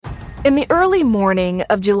In the early morning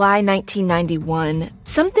of July 1991,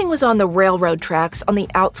 something was on the railroad tracks on the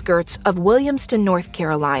outskirts of Williamston, North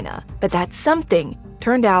Carolina. But that something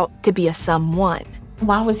turned out to be a someone.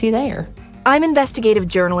 Why was he there? I'm investigative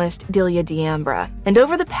journalist Delia D'Ambra, and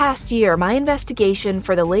over the past year, my investigation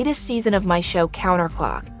for the latest season of my show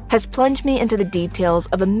Counterclock has plunged me into the details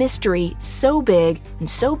of a mystery so big and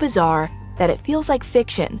so bizarre that it feels like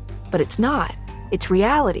fiction, but it's not. It's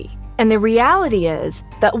reality. And the reality is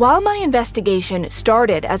that while my investigation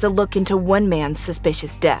started as a look into one man's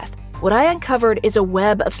suspicious death, what I uncovered is a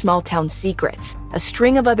web of small-town secrets, a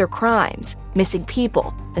string of other crimes, missing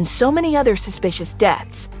people, and so many other suspicious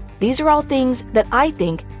deaths. These are all things that I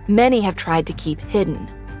think many have tried to keep hidden.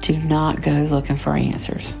 Do not go looking for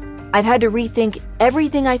answers. I've had to rethink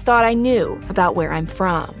everything I thought I knew about where I'm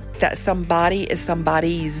from. That somebody is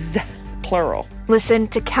somebody's, plural. Listen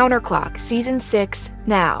to Counterclock Season 6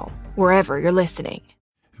 now, wherever you're listening.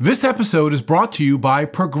 This episode is brought to you by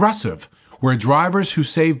Progressive, where drivers who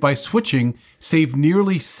save by switching save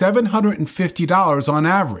nearly $750 on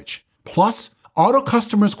average. Plus, auto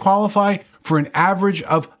customers qualify for an average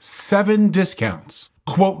of 7 discounts.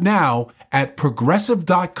 Quote now at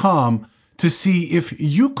Progressive.com to see if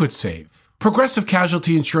you could save. Progressive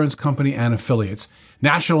Casualty Insurance Company and Affiliates.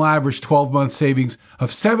 National average 12-month savings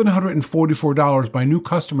of $744 by new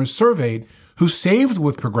customers surveyed who saved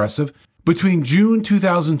with Progressive between June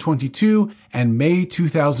 2022 and May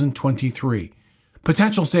 2023.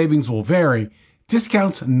 Potential savings will vary.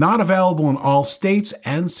 Discounts not available in all states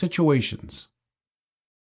and situations.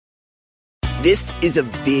 This is a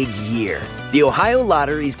big year. The Ohio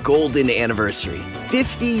Lottery's golden anniversary.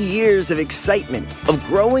 50 years of excitement, of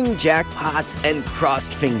growing jackpots and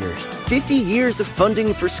crossed fingers. 50 years of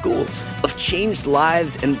funding for schools, of changed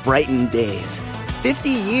lives and brightened days.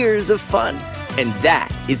 50 years of fun. And that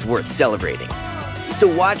is worth celebrating. So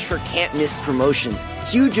watch for can't-miss promotions,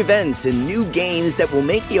 huge events, and new games that will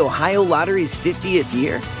make the Ohio Lottery's 50th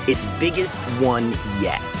year its biggest one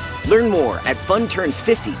yet. Learn more at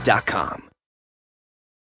funturns50.com.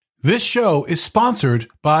 This show is sponsored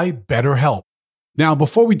by BetterHelp. Now,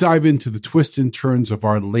 before we dive into the twists and turns of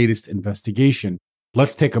our latest investigation,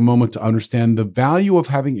 let's take a moment to understand the value of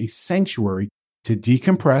having a sanctuary to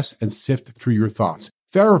decompress and sift through your thoughts.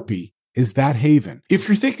 Therapy is that haven. If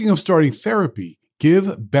you're thinking of starting therapy,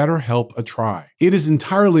 give BetterHelp a try. It is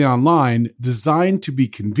entirely online, designed to be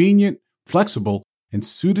convenient, flexible, and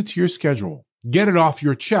suited to your schedule. Get it off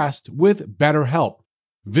your chest with BetterHelp.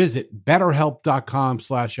 Visit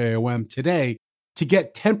BetterHelp.com/AOM today to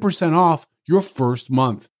get 10% off your first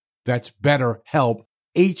month. That's BetterHelp,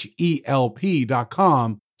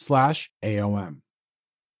 HELP.com/AOM.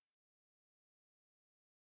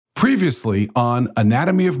 Previously on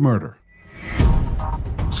Anatomy of Murder.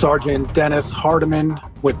 Sergeant Dennis Hardiman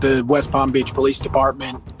with the West Palm Beach Police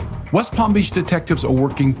Department. West Palm Beach detectives are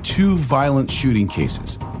working 2 violent shooting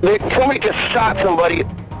cases. Somebody just shot somebody.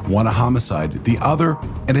 One a homicide, the other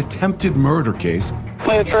an attempted murder case.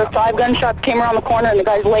 When the first 5 gunshots came around the corner and the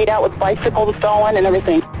guy's laid out with bicycles stolen and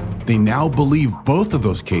everything. They now believe both of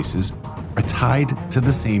those cases are tied to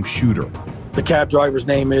the same shooter. The cab driver's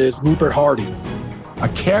name is Rupert Hardy. A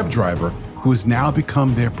cab driver who has now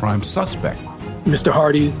become their prime suspect. Mr.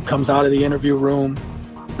 Hardy comes out of the interview room.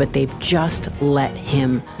 But they've just let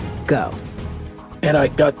him go. And I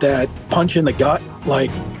got that punch in the gut, like,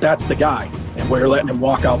 that's the guy. And we're letting him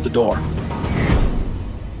walk out the door.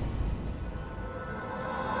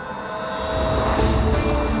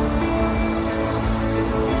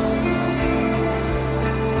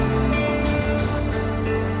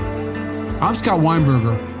 I'm Scott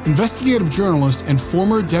Weinberger, investigative journalist and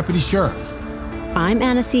former deputy sheriff. I'm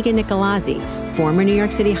Anna-Sigga Nicolazzi, former New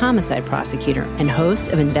York City homicide prosecutor and host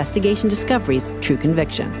of Investigation Discovery's True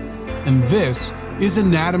Conviction. And this is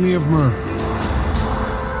Anatomy of Murder.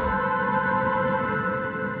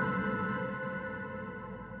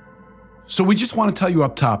 So we just want to tell you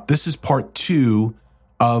up top, this is part 2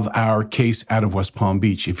 of our case out of West Palm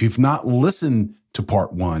Beach. If you've not listened to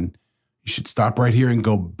part 1, you should stop right here and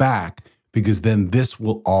go back, because then this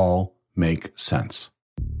will all make sense.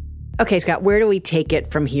 Okay, Scott, where do we take it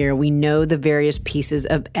from here? We know the various pieces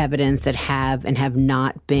of evidence that have and have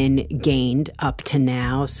not been gained up to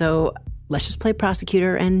now. So let's just play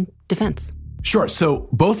prosecutor and defense. Sure. So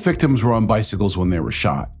both victims were on bicycles when they were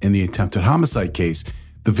shot. In the attempted homicide case,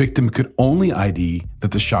 the victim could only ID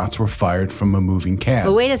that the shots were fired from a moving cab.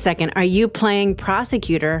 Well, wait a second. Are you playing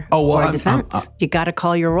prosecutor or defense? You got to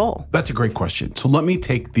call your role. That's a great question. So let me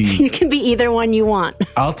take the... You can be either one you want.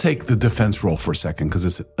 I'll take the defense role for a second, because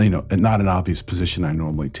it's, not an obvious position I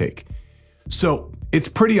normally take. So It's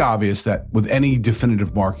pretty obvious that with any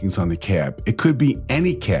definitive markings on the cab, it could be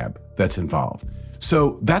any cab that's involved.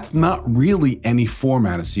 So that's not really any form,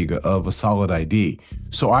 Anna-Sigga, of a solid ID.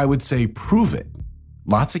 So I would say prove it.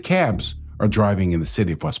 Lots of cabs are driving in the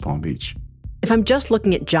city of West Palm Beach. If I'm just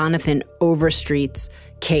looking at Jonathan Overstreet's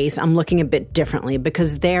case, I'm looking a bit differently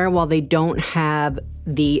because there, while they don't have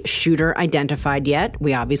the shooter identified yet,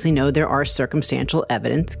 we obviously know there are circumstantial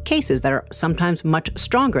evidence cases that are sometimes much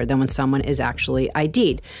stronger than when someone is actually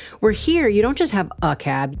ID'd. Where here, you don't just have a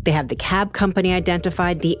cab, they have the cab company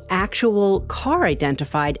identified, the actual car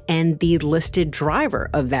identified, and the listed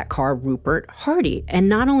driver of that car, Rupert Hardy. And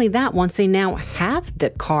not only that, once they now have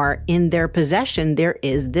the car in their possession, there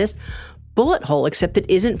is this bullet hole, except it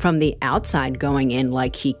isn't from the outside going in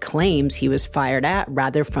like he claims he was fired at,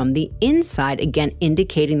 rather from the inside, again,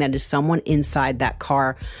 indicating that is someone inside that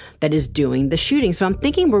car that is doing the shooting. So I'm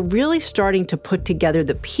thinking we're really starting to put together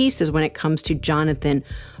the pieces when it comes to Jonathan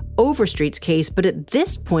Overstreet's case. But at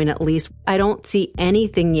this point, at least, I don't see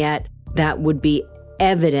anything yet that would be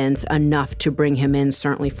evidence enough to bring him in,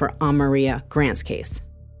 certainly for Amaria Grant's case.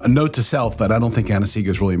 A note to self that I don't think Anna-Sigga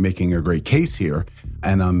is really making a great case here,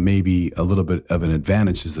 and maybe a little bit of an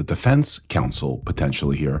advantage is the defense counsel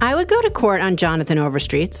potentially here. I would go to court on Jonathan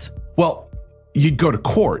Overstreet's. Well, you'd go to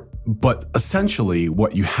court, but essentially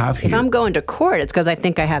what you have here... If I'm going to court, it's because I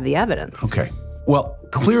think I have the evidence. Okay. Well,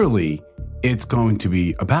 clearly it's going to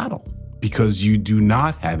be a battle because you do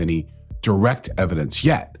not have any direct evidence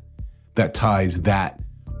yet that ties that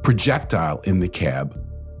projectile in the cab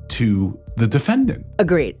to the defendant.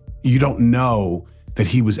 Agreed. You don't know that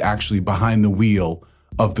he was actually behind the wheel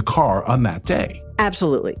of the car on that day.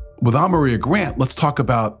 Absolutely. With Amaria Grant, let's talk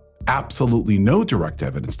about absolutely no direct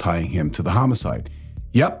evidence tying him to the homicide.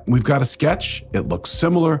 Yep, we've got a sketch. It looks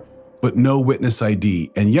similar, but no witness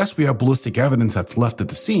ID. And yes, we have ballistic evidence that's left at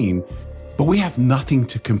the scene, but we have nothing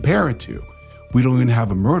to compare it to. We don't even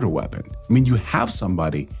have a murder weapon. I mean, you have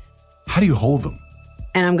somebody. How do you hold them?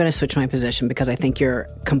 And I'm going to switch my position because I think you're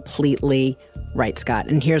completely right, Scott.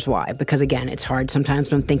 And here's why. Because again, it's hard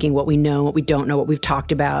sometimes when thinking what we know, what we don't know, what we've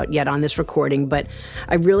talked about yet on this recording. But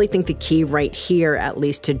I really think the key right here, at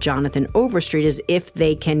least to Jonathan Overstreet, is if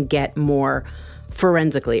they can get more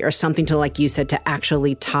forensically or something to, like you said, to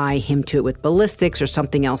actually tie him to it with ballistics or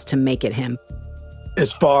something else to make it him.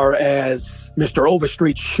 As far as Mr.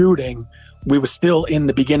 Overstreet's shooting, we were still in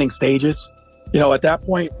the beginning stages. You know, at that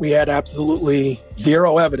point, we had absolutely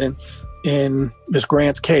zero evidence in Ms.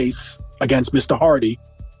 Grant's case against Mr. Hardy.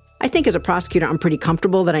 I think as a prosecutor, I'm pretty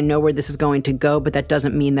comfortable that I know where this is going to go, but that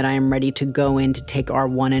doesn't mean that I am ready to go in to take our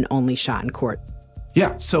one and only shot in court.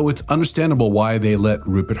 Yeah, so it's understandable why they let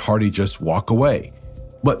Rupert Hardy just walk away.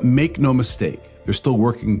 But make no mistake, they're still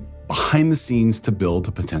working behind the scenes to build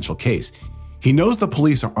a potential case. He knows the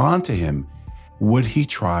police are onto him. Would he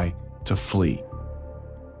try to flee?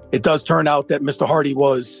 It does turn out that Mr. Hardy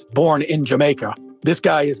was born in Jamaica. This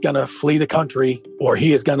guy is going to flee the country, or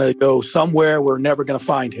he is going to go somewhere we're never going to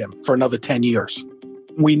find him for another 10 years.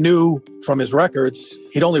 We knew from his records,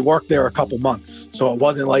 he'd only worked there a couple months. So it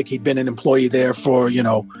wasn't like he'd been an employee there for,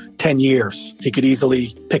 10 years. He could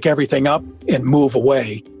easily pick everything up and move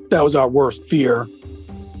away. That was our worst fear.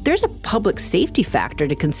 There's a public safety factor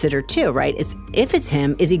to consider too, right? If it's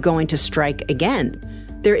him, is he going to strike again?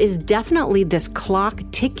 There is definitely this clock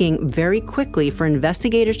ticking very quickly for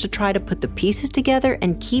investigators to try to put the pieces together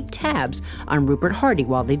and keep tabs on Rupert Hardy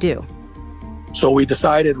while they do. So we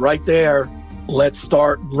decided right there, let's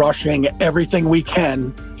start rushing everything we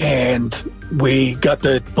can. And we got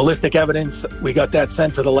the ballistic evidence. We got that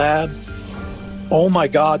sent to the lab. Oh my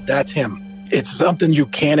God, that's him. It's something you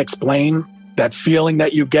can't explain. That feeling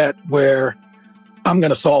that you get where I'm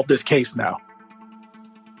going to solve this case now.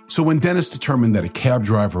 So when Dennis determined that a cab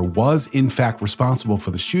driver was in fact responsible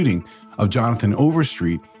for the shooting of Jonathan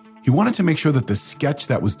Overstreet, he wanted to make sure that the sketch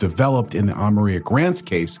that was developed in the Amaria Grant's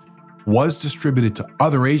case was distributed to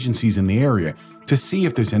other agencies in the area to see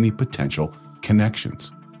if there's any potential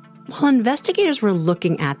connections. While investigators were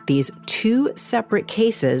looking at these two separate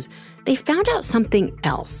cases, they found out something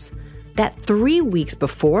else. That 3 weeks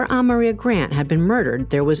before Amaria Grant had been murdered,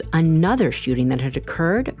 there was another shooting that had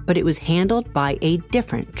occurred, but it was handled by a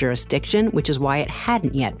different jurisdiction, which is why it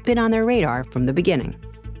hadn't yet been on their radar from the beginning.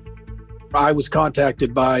 I was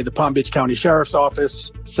contacted by the Palm Beach County Sheriff's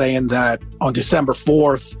Office saying that on December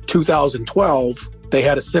 4th, 2012, they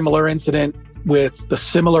had a similar incident with the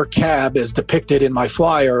similar cab as depicted in my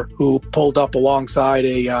flyer, who pulled up alongside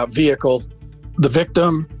a vehicle. The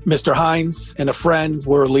victim, Mr. Hines, and a friend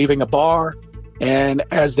were leaving a bar, and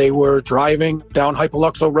as they were driving down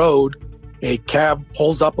Hypoluxo Road, A cab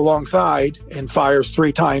pulls up alongside and fires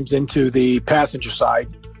 3 times into the passenger side,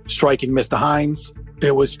 striking Mr. Hines.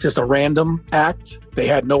 It was just a random act. They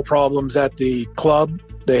had no problems at the club.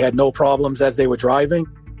 They had no problems as they were driving.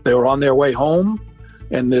 They were on their way home,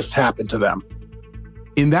 and this happened to them.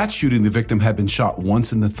 In that shooting, the victim had been shot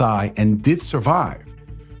once in the thigh and did survive.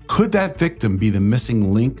 Could that victim be the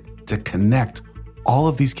missing link to connect all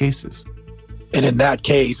of these cases? And in that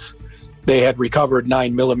case, they had recovered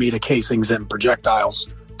 9mm casings and projectiles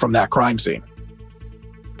from that crime scene.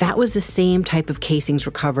 That was the same type of casings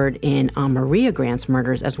recovered in Maria Grant's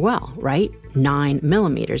murders as well, right?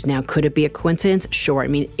 9mm. Now, could it be a coincidence? Sure. I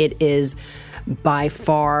mean, it is by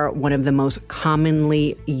far one of the most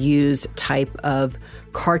commonly used type of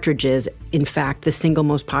cartridges. In fact, the single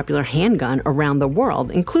most popular handgun around the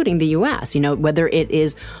world, including the U.S. You know, whether it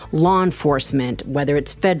is law enforcement, whether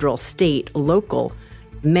it's federal, state, local,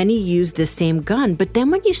 many use this same gun. But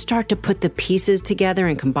then when you start to put the pieces together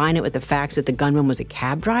and combine it with the facts that the gunman was a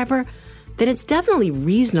cab driver, then it's definitely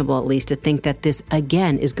reasonable, at least, to think that this,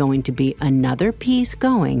 again, is going to be another piece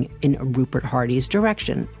going in Rupert Hardy's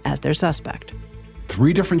direction as their suspect.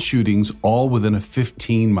 3 different shootings, all within a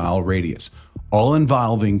 15-mile radius, all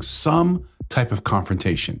involving some type of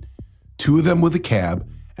confrontation. 2 of them with a cab,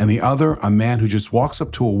 and the other a man who just walks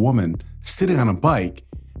up to a woman sitting on a bike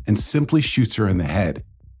and simply shoots her in the head.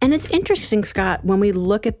 And it's interesting, Scott, when we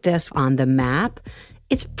look at this on the map,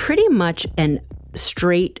 it's pretty much an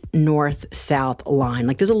straight north-south line.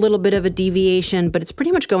 Like, there's a little bit of a deviation, but it's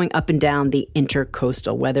pretty much going up and down the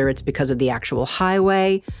intercoastal, whether it's because of the actual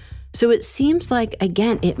highway. So it seems like,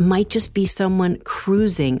 again, it might just be someone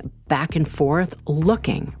cruising back and forth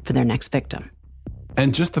looking for their next victim.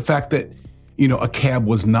 And just the fact that, a cab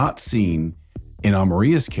was not seen in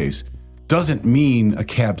Maria's case doesn't mean a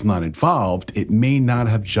cab's not involved. It may not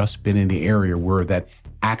have just been in the area where that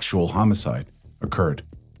actual homicide occurred.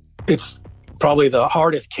 It's probably the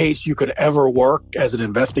hardest case you could ever work as an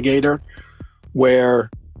investigator, where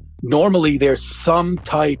normally there's some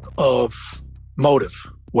type of motive,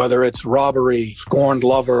 whether it's robbery, scorned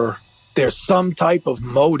lover, there's some type of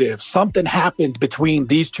motive. Something happened between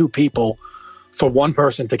these 2 people for one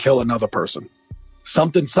person to kill another person.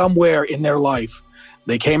 Something somewhere in their life,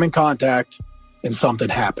 they came in contact and something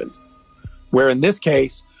happened. Where in this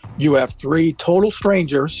case, you have 3 total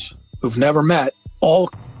strangers who've never met, all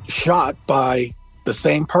shot by the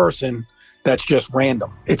same person that's just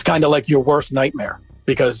random. It's kind of like your worst nightmare,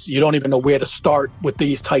 because you don't even know where to start with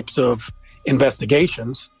these types of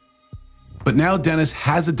investigations. But now Dennis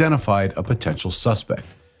has identified a potential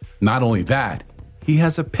suspect. Not only that, he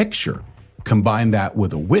has a picture. Combine that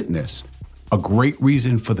with a witness, a great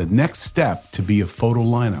reason for the next step to be a photo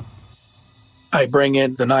lineup. I bring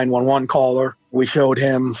in the 911 caller. We showed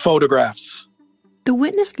him photographs. The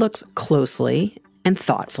witness looks closely and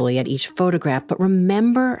thoughtfully at each photograph, but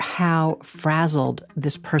remember how frazzled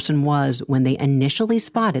this person was when they initially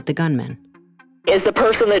spotted the gunman. Is the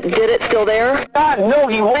person that did it still there? God, no,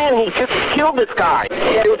 he ran. He just killed this guy.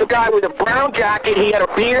 Yeah, it was a guy with a brown jacket. He had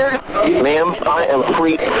a beard. Ma'am, I am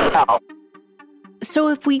freaked out. So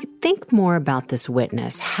if we think more about this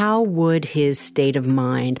witness, how would his state of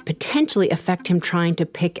mind potentially affect him trying to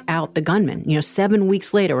pick out the gunman? 7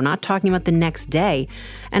 weeks later, we're not talking about the next day.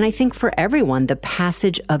 And I think for everyone, the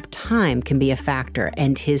passage of time can be a factor.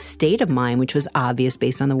 And his state of mind, which was obvious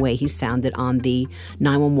based on the way he sounded on the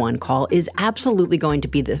 911 call, is absolutely going to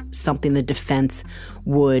be something the defense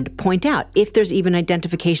would point out, if there's even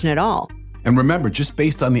identification at all. And remember, just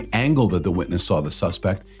based on the angle that the witness saw the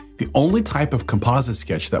suspect, the only type of composite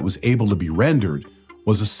sketch that was able to be rendered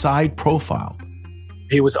was a side profile.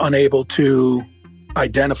 He was unable to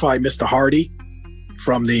identify Mr. Hardy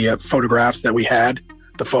from the photographs that we had,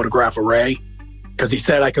 the photograph array, because he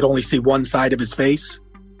said I could only see one side of his face.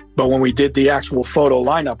 But when we did the actual photo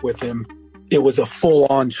lineup with him, it was a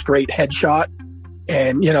full-on straight headshot.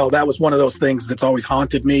 And, that was one of those things that's always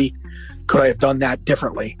haunted me. Could I have done that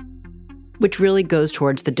differently? Which really goes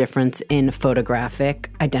towards the difference in photographic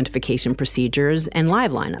identification procedures and live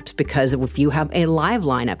lineups. Because if you have a live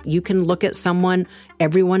lineup, you can look at someone,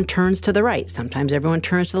 everyone turns to the right. Sometimes everyone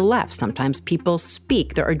turns to the left. Sometimes people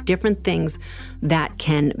speak. There are different things that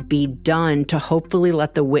can be done to hopefully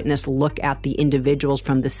let the witness look at the individuals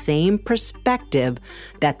from the same perspective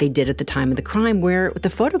that they did at the time of the crime, where with the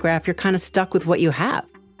photograph, you're kind of stuck with what you have.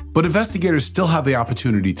 But investigators still have the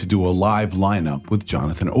opportunity to do a live lineup with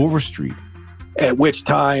Jonathan Overstreet. At which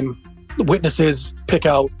time, the witnesses pick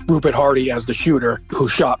out Rupert Hardy as the shooter who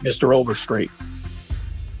shot Mr. Overstreet.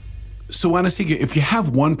 So, Anna-Sigga, if you have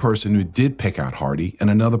one person who did pick out Hardy and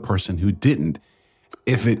another person who didn't,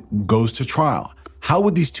 if it goes to trial, How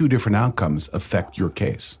would these two different outcomes affect your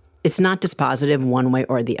case? It's not dispositive one way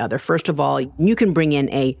or the other. First of all, you can bring in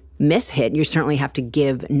a mishit. You certainly have to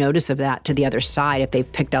give notice of that to the other side if they've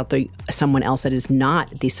picked out someone else that is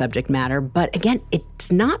not the subject matter. But again,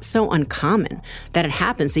 it's not so uncommon that it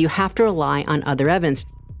happens. So you have to rely on other evidence.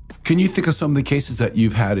 Can you think of some of the cases that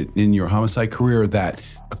you've had in your homicide career that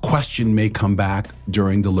a question may come back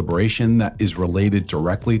during deliberation that is related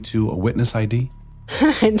directly to a witness ID?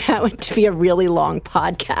 And that would be a really long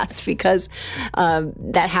podcast because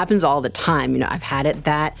that happens all the time. You know, I've had it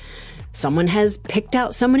that someone has picked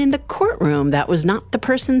out someone in the courtroom that was not the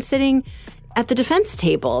person sitting at the defense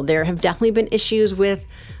table. There have definitely been issues with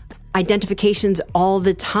identifications all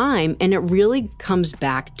the time, and it really comes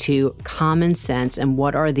back to common sense and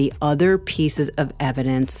what are the other pieces of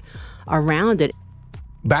evidence around it.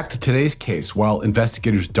 Back to today's case, while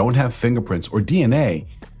investigators don't have fingerprints or DNA,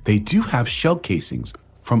 they do have shell casings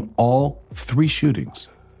from all three shootings.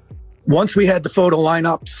 Once we had the photo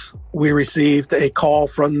lineups, we received a call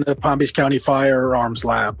from the Palm Beach County Firearms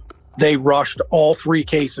Lab. They rushed all three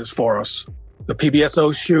cases for us. The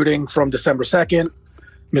PBSO shooting from December 2nd,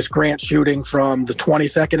 Miss Grant shooting from the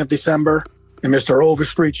 22nd of December, and Mr.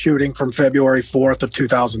 Overstreet shooting from February 4th of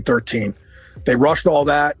 2013. They rushed all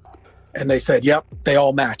that, and they said, yep, they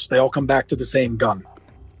all match. They all come back to the same gun.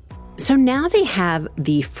 So now they have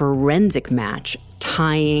the forensic match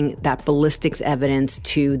tying that ballistics evidence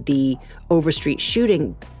to the Overstreet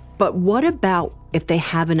shooting. But what about if they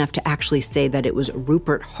have enough to actually say that it was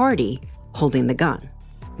Rupert Hardy holding the gun?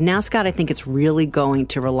 Now, Scott, I think it's really going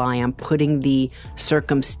to rely on putting the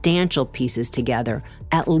circumstantial pieces together,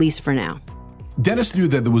 at least for now. Dennis knew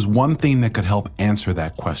that there was one thing that could help answer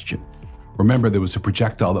that question. Remember, there was a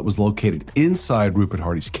projectile that was located inside Rupert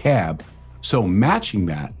Hardy's cab, so matching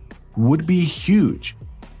that would be huge.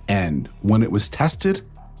 And when it was tested,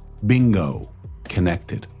 bingo,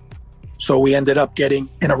 connected. So we ended up getting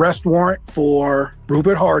an arrest warrant for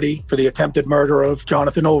Rupert Hardy for the attempted murder of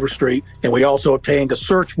Jonathan Overstreet, and we also obtained a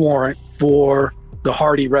search warrant for the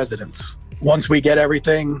Hardy residence. Once we get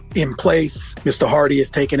everything in place, Mr. Hardy is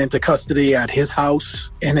taken into custody at his house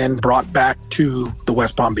and then brought back to the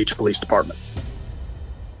West Palm Beach Police Department.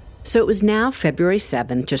 So it was now February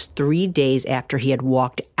 7th, just 3 days after he had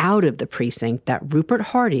walked out of the precinct, that Rupert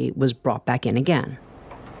Hardy was brought back in again.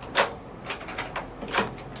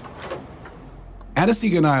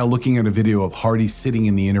 Anastasia and I are looking at a video of Hardy sitting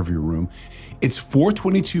in the interview room. It's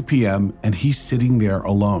 4:22 p.m. and he's sitting there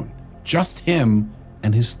alone. Just him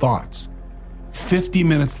and his thoughts. 50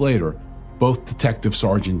 minutes later, both Detective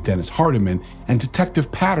Sergeant Dennis Hardiman and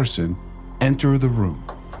Detective Patterson enter the room.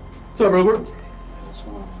 What's up, Rupert?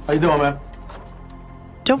 How you doing, man?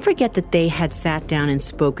 Don't forget that they had sat down and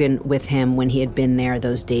spoken with him when he had been there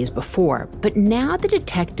those days before. But now the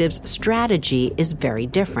detective's strategy is very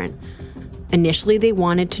different. Initially, they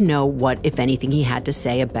wanted to know what, if anything, he had to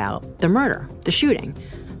say about the murder, the shooting.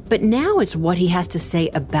 But now it's what he has to say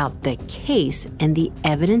about the case and the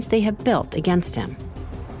evidence they have built against him.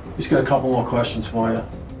 Just got a couple more questions for you.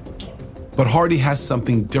 But Hardy has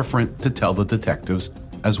something different to tell the detectives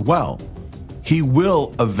as well. He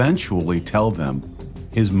will eventually tell them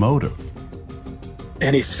his motive.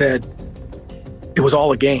 And he said it was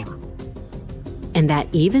all a game. And that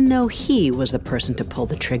even though he was the person to pull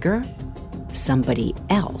the trigger, somebody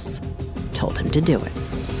else told him to do it.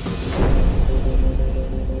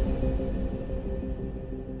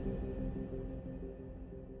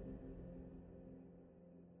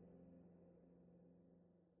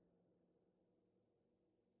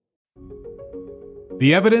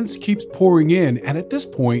 The evidence keeps pouring in, and at this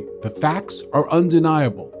point, the facts are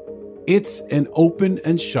undeniable. It's an open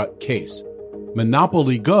and shut case.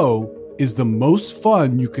 Monopoly Go is the most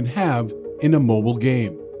fun you can have in a mobile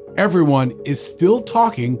game. Everyone is still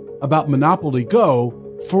talking about Monopoly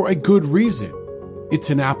Go for a good reason. It's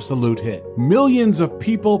an absolute hit. Millions of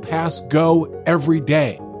people pass Go every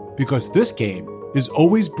day because this game is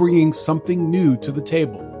always bringing something new to the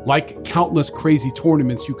table, like countless crazy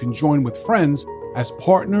tournaments you can join with friends as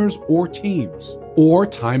partners or teams, or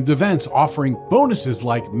timed events offering bonuses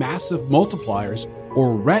like massive multipliers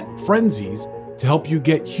or rent frenzies to help you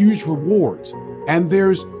get huge rewards. And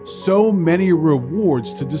there's so many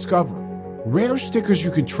rewards to discover. Rare stickers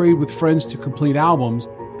you can trade with friends to complete albums,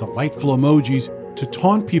 delightful emojis to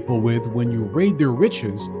taunt people with when you raid their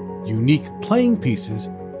riches, unique playing pieces,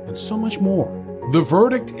 and so much more. The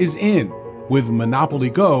verdict is in. With Monopoly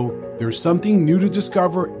Go, there's something new to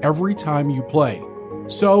discover every time you play.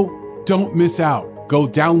 So don't miss out. Go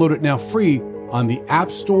download it now free on the App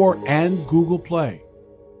Store and Google Play.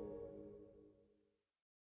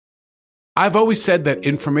 I've always said that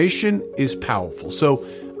information is powerful, so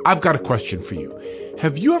I've got a question for you.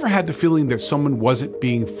 Have you ever had the feeling that someone wasn't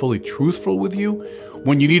being fully truthful with you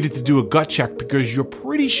when you needed to do a gut check because you're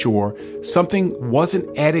pretty sure something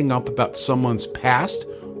wasn't adding up about someone's past?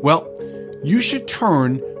 Well, you should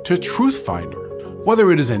turn to Truthfinder.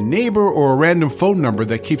 Whether it is a neighbor or a random phone number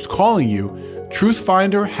that keeps calling you,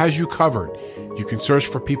 Truthfinder has you covered. You can search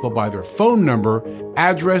for people by their phone number,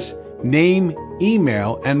 address, name,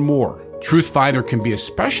 email, and more. Truthfinder can be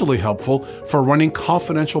especially helpful for running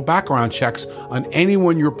confidential background checks on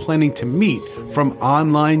anyone you're planning to meet from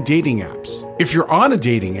online dating apps. If you're on a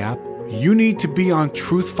dating app, you need to be on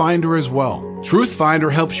Truthfinder as well.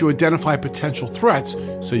 Truthfinder helps you identify potential threats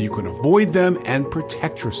so you can avoid them and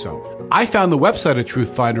protect yourself. I found the website at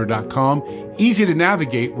truthfinder.com easy to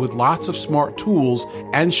navigate with lots of smart tools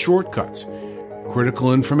and shortcuts.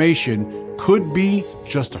 Critical information could be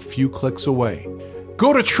just a few clicks away.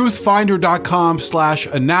 Go to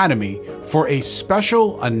truthfinder.com/anatomy for a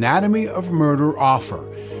special Anatomy of Murder offer.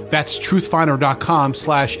 That's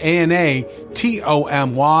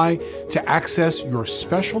truthfinder.com/ANATOMY to access your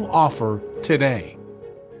special offer today.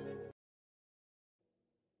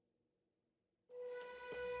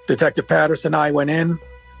 Detective Patterson and I went in,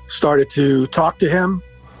 started to talk to him.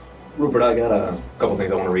 Rupert, I got a couple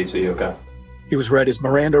things I want to read to you, okay? He was read his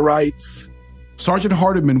Miranda rights. Sergeant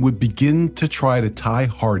Hardiman would begin to try to tie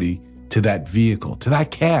Hardy to that vehicle, to that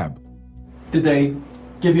cab. Did they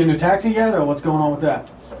give you a new taxi yet, or what's going on with that?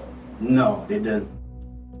 No, they didn't.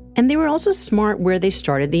 And they were also smart where they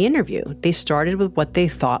started the interview. They started with what they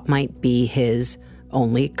thought might be his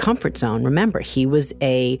only comfort zone. Remember, he was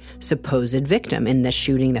a supposed victim in this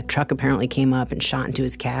shooting. That truck apparently came up and shot into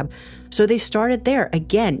his cab. So they started there,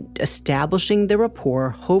 again, establishing the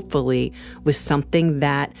rapport, hopefully, with something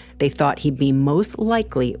that they thought he'd be most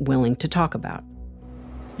likely willing to talk about.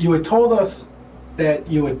 You had told us that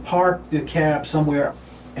you had parked the cab somewhere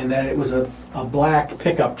and that it was a black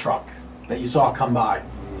pickup truck that you saw come by.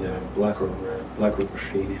 Yeah, black or red, black with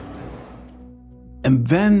graffiti on it. And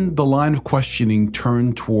then the line of questioning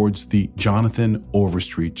turned towards the Jonathan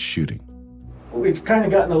Overstreet shooting. We've kind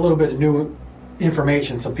of gotten a little bit of new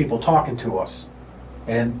information, some people talking to us.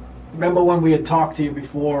 And remember when we had talked to you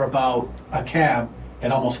before about a cab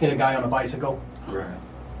and almost hit a guy on a bicycle? Right.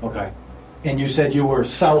 Okay. And you said you were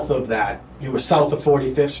south of that. You were south of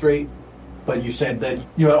 45th Street, but you said that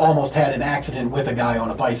you had almost had an accident with a guy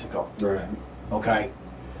on a bicycle. Right. Okay.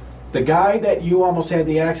 The guy that you almost had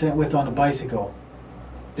the accident with on a bicycle,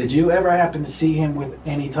 did you ever happen to see him with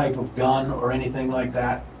any type of gun or anything like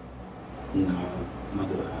that? No, not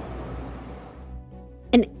that I have.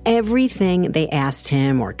 And everything they asked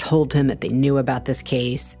him or told him that they knew about this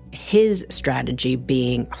case, his strategy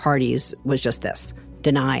being Hardy's was just this: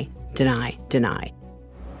 deny, deny, deny.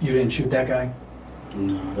 You didn't shoot that guy?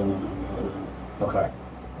 No, I don't know about it. Okay.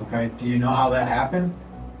 Okay. Do you know how that happened?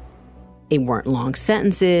 It weren't long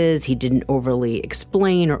sentences. He didn't overly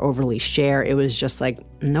explain or overly share. It was just like,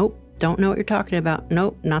 nope, don't know what you're talking about.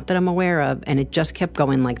 Nope, not that I'm aware of. And it just kept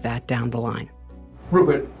going like that down the line.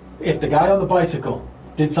 Rupert, if the guy on the bicycle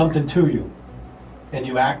did something to you and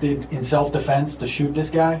you acted in self-defense to shoot this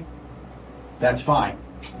guy, that's fine.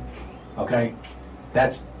 Okay?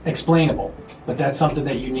 That's explainable. But that's something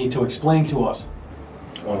that you need to explain to us.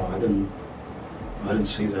 Oh, I didn't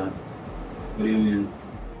see that. What do you mean?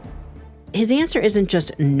 His answer isn't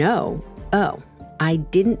just no. Oh, I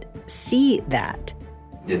didn't see that.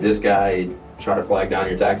 Did this guy try to flag down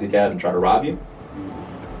your taxi cab and try to rob you?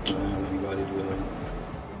 I don't have anybody do that.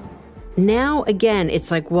 Now, again, it's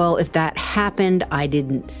like, well, if that happened, I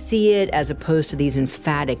didn't see it, as opposed to these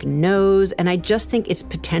emphatic no's. And I just think it's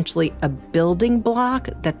potentially a building block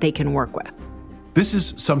that they can work with. This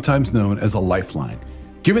is sometimes known as a lifeline,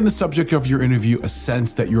 giving the subject of your interview a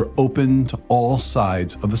sense that you're open to all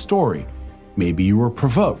sides of the story. Maybe you were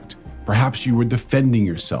provoked. Perhaps you were defending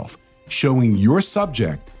yourself, showing your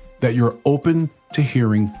subject that you're open to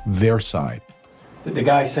hearing their side. Did the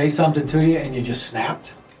guy say something to you and you just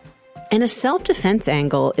snapped? And a self-defense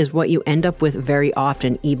angle is what you end up with very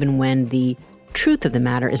often, even when the truth of the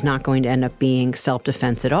matter is not going to end up being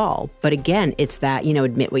self-defense at all. But again, it's that,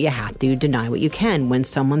 admit what you have to, deny what you can. When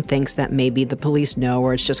someone thinks that maybe the police know,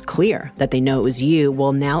 or it's just clear that they know it was you,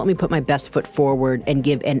 well, now let me put my best foot forward and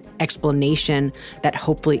give an explanation that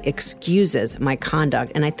hopefully excuses my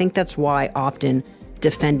conduct. And I think that's why often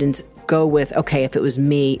defendants go with, okay, if it was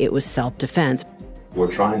me, it was self-defense. We're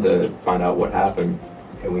trying to find out what happened,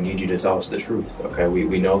 and we need you to tell us the truth, okay?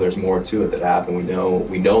 We know there's more to it that happened.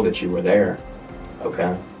 We know that you were there.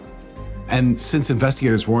 Okay. And since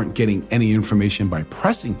investigators weren't getting any information by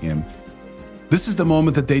pressing him, This is the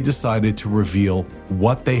moment that they decided to reveal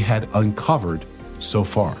what they had uncovered so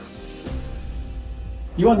far.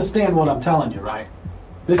 You understand what I'm telling you, right?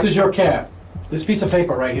 This is your cab. This piece of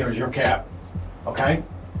paper right here is your cab, okay?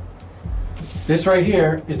 This right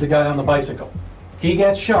here is the guy on the bicycle. He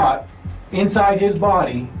gets shot. Inside his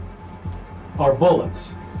body are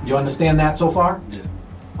bullets. You understand that so far? Yeah.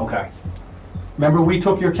 Okay. Remember, we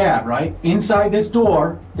took your cab, right? Inside this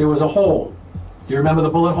door, there was a hole. Do you remember the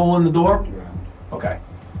bullet hole in the door? Yeah. Okay.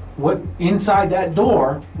 What inside that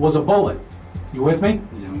door was a bullet. You with me?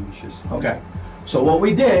 Yeah, it's just... Okay. So what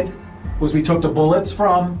we did was we took the bullets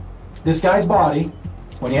from this guy's body.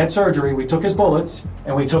 When he had surgery, we took his bullets,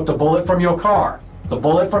 and we took the bullet from your car. The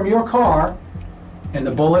bullet from your car and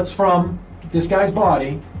the bullets from this guy's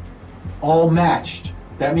body all matched.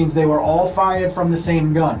 That means they were all fired from the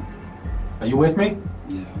same gun. Are you with me?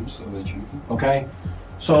 Yeah, I'm still with you. Okay.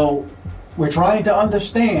 So we're trying to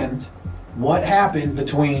understand what happened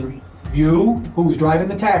between you, who was driving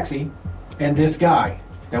the taxi, and this guy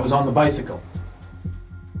that was on the bicycle.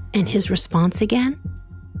 And his response again?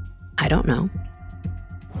 I don't know.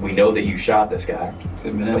 We know that you shot this guy.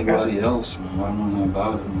 Could have been anybody else, man. I don't know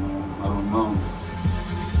about it, man. I don't know.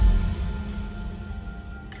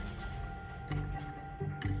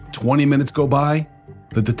 "20 minutes go by.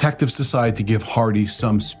 The detectives decide to give Hardy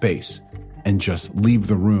some space and just leave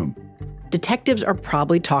the room. Detectives are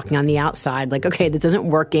probably talking on the outside, like, okay, this isn't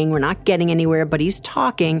working, we're not getting anywhere, but he's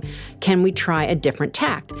talking. Can we try a different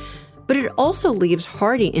tact? But it also leaves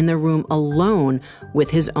Hardy in the room alone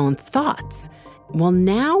with his own thoughts. Well,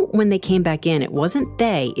 now when they came back in, it wasn't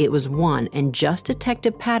they, it was one, and just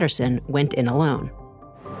Detective Patterson went in alone.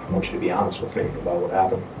 I want you to be honest with me about what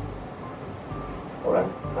happened. All right?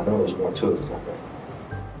 I know there's more to it than that.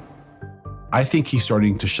 I think he's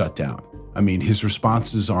starting to shut down. I mean, his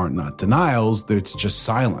responses aren't not denials, it's just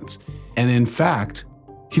silence. And in fact,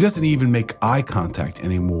 he doesn't even make eye contact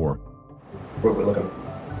anymore. We're looking.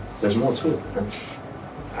 There's more to it.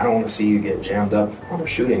 I don't want to see you get jammed up on a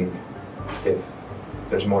shooting if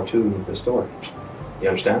there's more to the story. You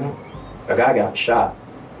understand that? A guy got shot.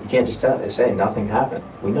 You can't just say nothing happened.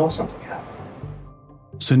 We know something happened.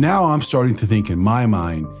 So now I'm starting to think in my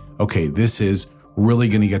mind, okay, this is really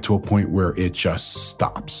going to get to a point where it just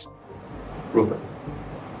stops. Rupert,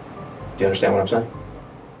 do you understand what I'm saying?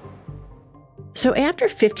 So after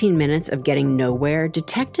 15 minutes of getting nowhere,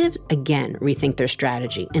 detectives again rethink their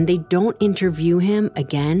strategy, and they don't interview him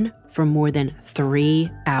again for more than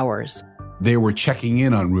 3 hours. They were checking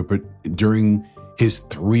in on Rupert during his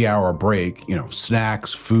 3-hour break,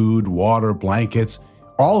 snacks, food, water, blankets,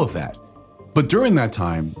 all of that. But during that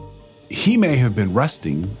time, he may have been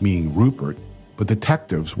resting, meaning Rupert, but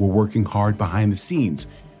detectives were working hard behind the scenes.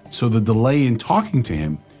 So the delay in talking to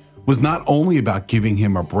him was not only about giving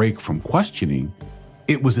him a break from questioning,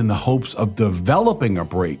 it was in the hopes of developing a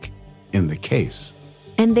break in the case.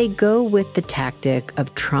 And they go with the tactic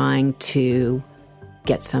of trying to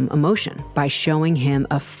get some emotion by showing him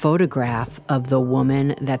a photograph of the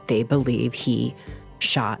woman that they believe he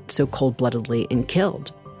shot so cold-bloodedly and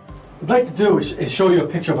killed. What I'd like to do is show you a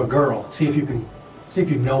picture of a girl, see if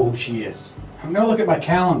you know who she is. I'm gonna look at my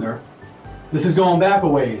calendar. This is going back a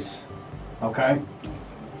ways, okay?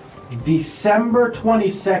 December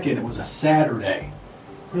 22nd, it was a Saturday.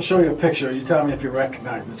 Let me show you a picture. You tell me if you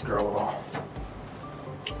recognize this girl at all.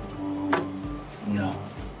 No.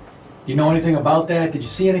 You know anything about that? Did you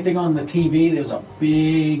see anything on the TV? There's a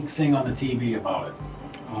big thing on the TV about it.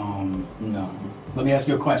 No. Let me ask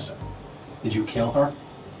you a question. Did you kill her?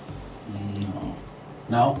 No.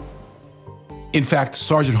 No? In fact,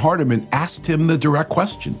 Sergeant Hardiman asked him the direct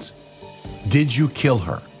questions. Did you kill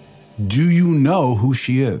her? Do you know who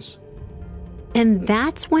she is? And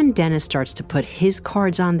that's when Dennis starts to put his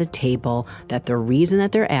cards on the table that the reason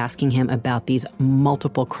that they're asking him about these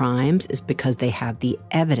multiple crimes is because they have the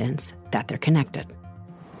evidence that they're connected.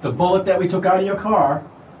 The bullet that we took out of your car,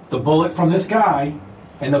 the bullet from this guy,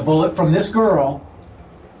 and the bullet from this girl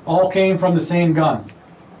all came from the same gun.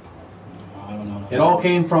 I don't know. It all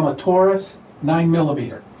came from a Taurus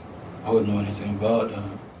 9mm. I wouldn't know anything about that.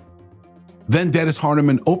 Then Dennis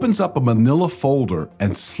Hardiman opens up a manila folder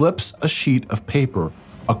and slips a sheet of paper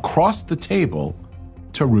across the table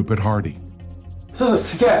to Rupert Hardy. This is a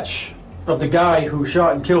sketch of the guy who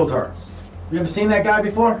shot and killed her. You ever seen that guy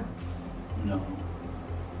before? No.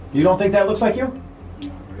 You don't think that looks like you?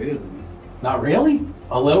 Not really. Not really?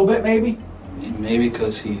 A little bit, maybe? Maybe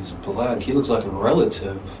because he's black. He looks like a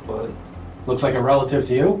relative, but... Looks like a relative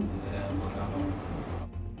to you? Yeah, but I don't...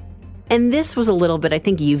 And this was a little bit, I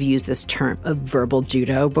think you've used this term of verbal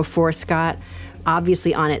judo before, Scott.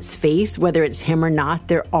 obviously on its face, whether it's him or not,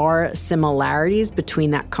 there are similarities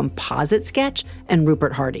between that composite sketch and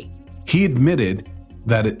Rupert Hardy. He admitted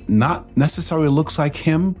that it not necessarily looks like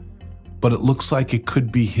him, but it looks like it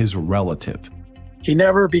could be his relative. He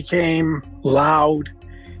never became loud.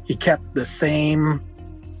 He kept the same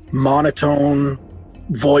monotone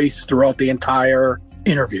voice throughout the entire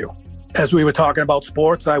interview. As we were talking about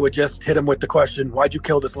sports, I would just hit him with the question, why'd you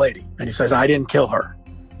kill this lady? And he says, I didn't kill her.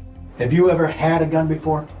 Have you ever had a gun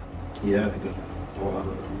before? Yeah, I did.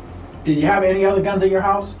 Did you have any other guns at your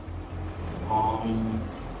house?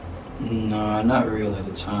 No, not really at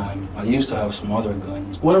the time. I used to have some other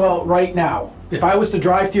guns. What about right now? If I was to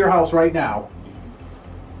drive to your house right now,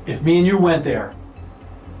 if me and you went there,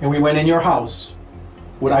 and we went in your house,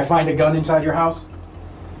 would I find a gun inside your house?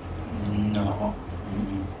 No.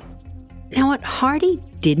 Now, what Hardy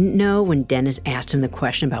didn't know when Dennis asked him the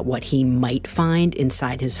question about what he might find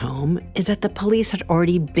inside his home is that the police had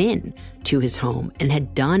already been to his home and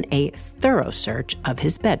had done a thorough search of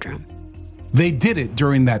his bedroom. They did it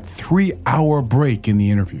during that 3-hour break in the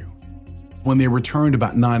interview. When they returned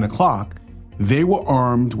about 9 o'clock, they were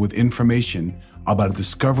armed with information about a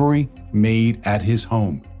discovery made at his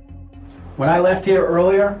home. When I left here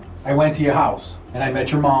earlier, I went to your house and I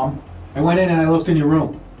met your mom. I went in and I looked in your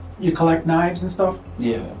room. You collect knives and stuff?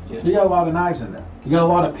 Yeah. You got a lot of knives in there. You got a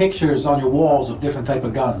lot of pictures on your walls of different type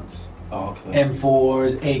of guns. Oh, okay.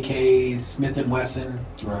 M4s, AKs, Smith & Wesson.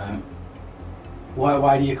 Right.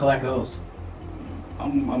 Why do you collect those?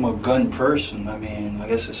 I'm a gun person. I mean, I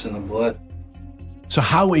guess it's in the blood. So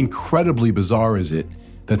how incredibly bizarre is it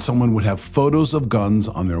that someone would have photos of guns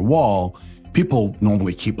on their wall? People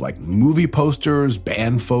normally keep like movie posters,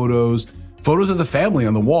 band photos, photos of the family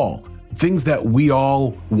on the wall, things that we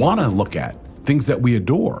all want to look at, things that we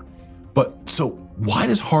adore. But so why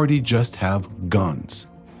does Hardy just have guns?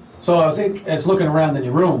 So I was looking around in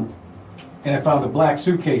your room and I found a black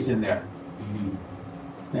suitcase in there.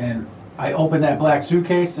 Mm-hmm. And I opened that black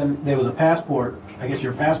suitcase and there was a passport, I guess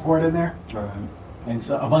your passport in there. Right. And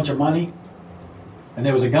so a bunch of money. And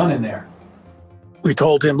there was a gun in there. We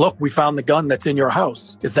told him, look, we found the gun that's in your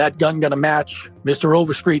house. Is that gun going to match Mr.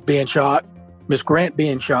 Overstreet being shot, Miss Grant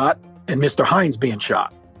being shot, and Mr. Hines being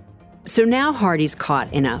shot? So now Hardy's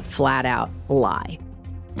caught in a flat-out lie.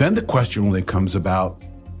 Then the question really comes about,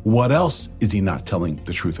 what else is he not telling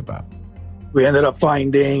the truth about? We ended up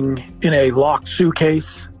finding in a locked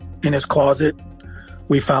suitcase in his closet,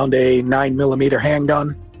 we found a 9mm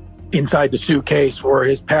handgun. Inside the suitcase were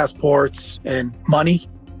his passports and money.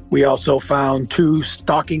 We also found 2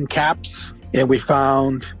 stocking caps, and we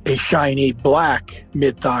found a shiny black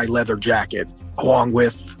mid-thigh leather jacket, along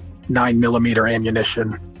with 9mm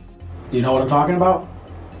ammunition. Do you know what I'm talking about?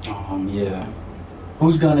 Yeah.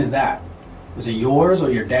 Whose gun is that? Was it yours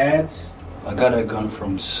or your dad's? I got a gun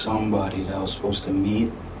from somebody that I was supposed to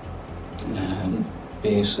meet, and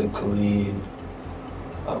basically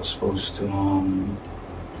I was supposed to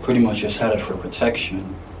pretty much just had it for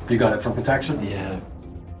protection. You got it for protection? Yeah.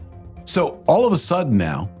 So all of a sudden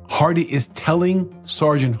now, Hardy is telling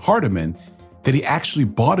Sergeant Hardiman that he actually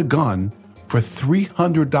bought a gun for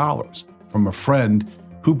 $300 from a friend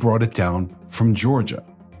who brought it down from Georgia.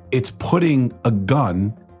 It's putting a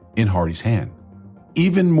gun in Hardy's hand.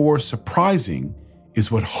 Even more surprising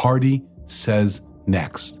is what Hardy says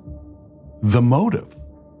next. The motive.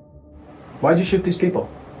 Why'd you shoot these people?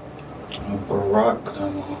 Barack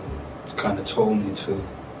kind of told me to.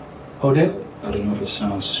 Who did? I don't know if it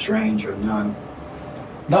sounds strange or not.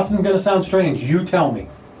 Nothing's gonna sound strange. You tell me.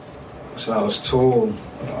 So I was told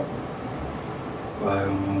by,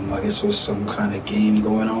 I guess it was some kind of game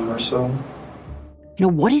going on or so. You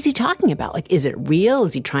know, what is he talking about? Like, is it real?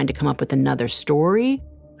 Is he trying to come up with another story?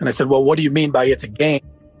 And I said, well, what do you mean by it's a game?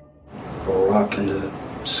 Barack in the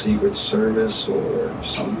Secret Service or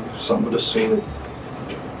something of the sort.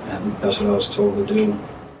 And that's what I was told to do.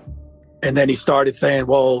 And then he started saying,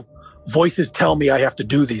 well, voices tell me I have to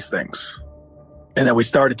do these things. And then we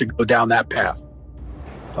started to go down that path.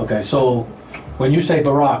 Okay, so when you say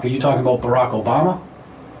Barack, are you talking about Barack Obama?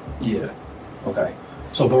 Yeah. Okay.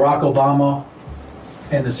 So Barack Obama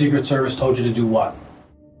and the Secret Service told you to do what?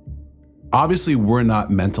 Obviously, we're not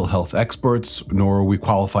mental health experts, nor are we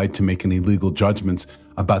qualified to make any legal judgments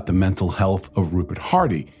about the mental health of Rupert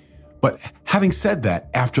Hardy. But having said that,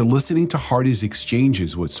 after listening to Hardy's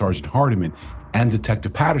exchanges with Sergeant Hardiman and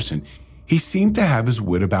Detective Patterson, he seemed to have his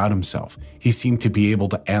wit about himself. He seemed to be able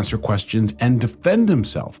to answer questions and defend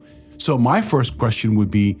himself. So my first question would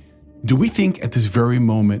be, do we think at this very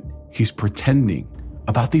moment he's pretending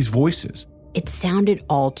about these voices? It sounded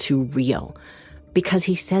all too real. because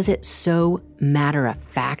he says it so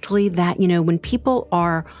matter-of-factly that, when people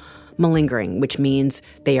are malingering, which means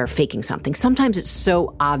they are faking something, sometimes it's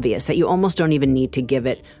so obvious that you almost don't even need to give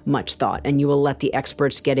it much thought, and you will let the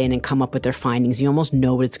experts get in and come up with their findings. You almost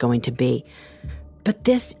know what it's going to be. But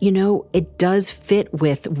this, it does fit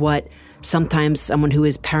with what sometimes someone who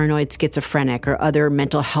is paranoid schizophrenic or other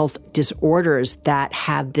mental health disorders that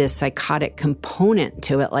have this psychotic component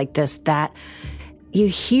to it like this, that you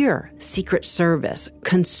hear Secret Service,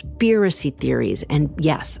 conspiracy theories. And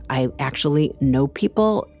yes, I actually know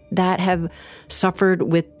people that have suffered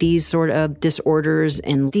with these sort of disorders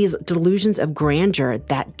and these delusions of grandeur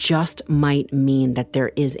that just might mean that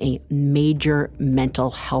there is a major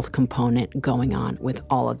mental health component going on with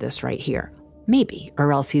all of this right here. Maybe,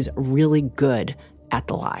 or else he's really good at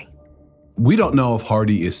the lie. We don't know if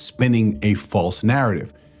Hardy is spinning a false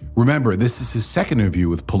narrative. Remember, this is his second interview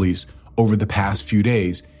with police over the past few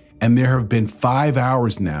days, and there have been 5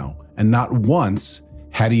 hours now, and not once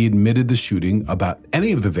had he admitted the shooting about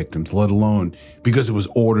any of the victims, let alone because it was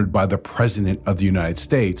ordered by the President of the United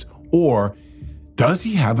States. Or does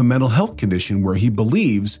he have a mental health condition where he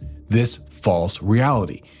believes this false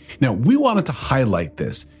reality? Now, we wanted to highlight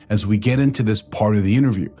this as we get into this part of the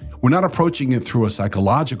interview. We're not approaching it through a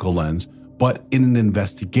psychological lens, but in an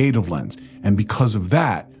investigative lens. And because of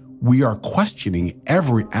that, we are questioning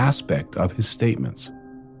every aspect of his statements.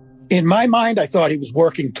 In my mind, I thought he was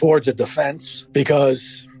working towards a defense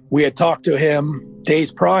because we had talked to him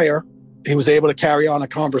days prior. He was able to carry on a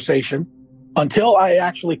conversation until I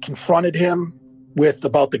actually confronted him with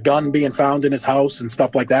about the gun being found in his house and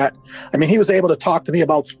stuff like that. I mean, he was able to talk to me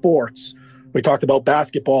about sports. We talked about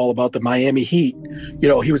basketball, about the Miami Heat.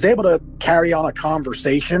 He was able to carry on a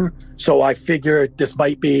conversation. So I figured this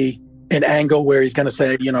might be an angle where he's going to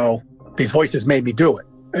say, these voices made me do it.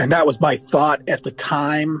 And that was my thought at the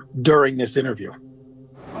time during this interview.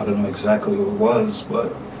 I don't know exactly who it was,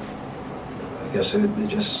 but I guess it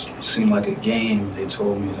just seemed like a game. They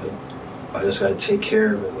told me that I just got to take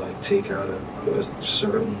care of it, like take out a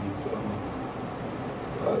certain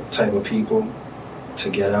type of people to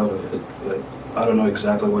get out of it. Like, I don't know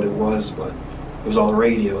exactly what it was, but it was all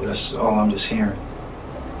radio. That's all I'm just hearing.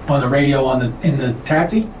 On the radio in the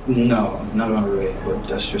taxi? No, not on the radio, but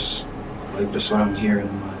that's just what I'm hearing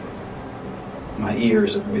in my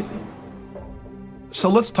ears and everything. So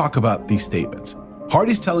let's talk about these statements.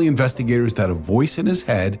 Hardy's telling investigators that a voice in his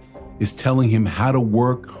head is telling him how to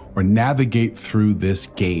work or navigate through this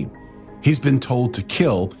game. He's been told to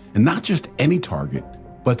kill, and not just any target,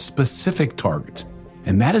 but specific targets.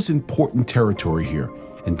 And that is important territory here.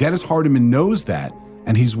 And Dennis Hardiman knows that,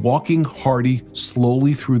 and he's walking Hardy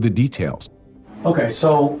slowly through the details. Okay,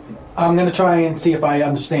 so I'm going to try and see if I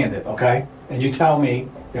understand it, okay? And you tell me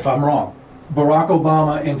if I'm wrong. Barack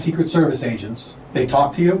Obama and Secret Service agents, they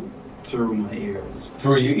talk to you? Through my ears.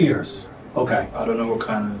 Through your ears, okay. I don't know what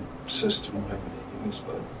kind of system whatever they use,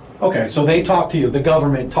 but... Okay, so they talk to you, the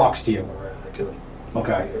government talks to you. Right,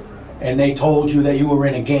 okay. And they told you that you were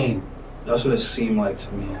in a game. That's what it seemed like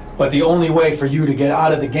to me. But the only way for you to get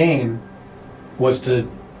out of the game was to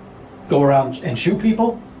go around and shoot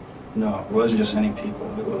people? No, it wasn't just any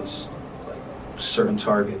people. It was certain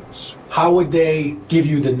targets. How would they give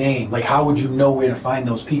you the name? Like, how would you know where to find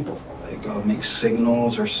those people? Like, make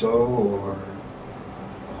signals or so, or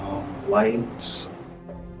lights.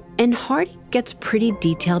 And Hardy gets pretty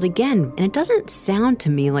detailed again, and it doesn't sound to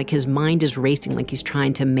me like his mind is racing, like he's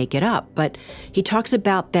trying to make it up, but he talks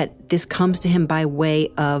about that this comes to him by way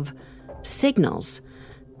of signals.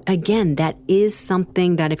 Again, that is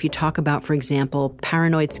something that if you talk about, for example,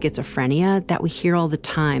 paranoid schizophrenia, that we hear all the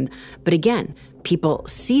time. But again, people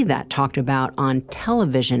see that talked about on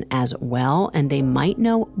television as well, and they might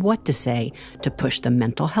know what to say to push the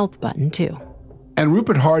mental health button too. And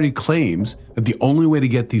Rupert Hardy claims that the only way to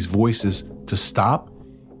get these voices to stop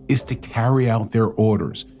is to carry out their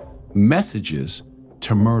orders, messages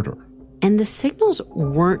to murder. And the signals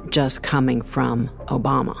weren't just coming from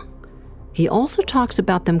Obama. He also talks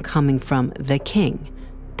about them coming from the king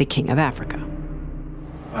of Africa.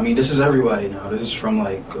 I mean, this is everybody now. This is from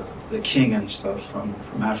the king and stuff from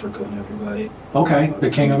Africa and everybody. Okay, the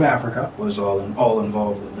king of Africa was all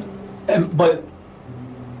involved in it. But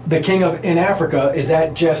the king in Africa, is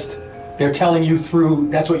that just they're telling you through?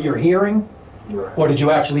 That's what you're hearing, right. Or did you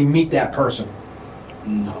actually meet that person?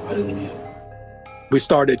 No, I didn't meet him. We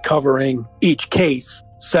started covering each case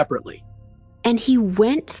separately. And he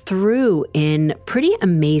went through in pretty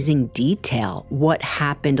amazing detail what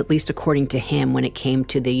happened, at least according to him, when it came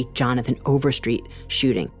to the Jonathan Overstreet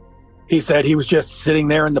shooting. He said he was just sitting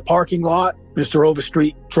there in the parking lot. Mr.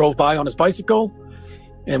 Overstreet drove by on his bicycle.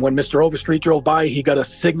 And when Mr. Overstreet drove by, he got a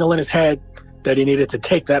signal in his head that he needed to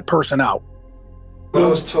take that person out. But I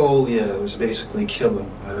was told, it was basically kill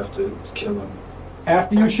him. I'd have to kill him.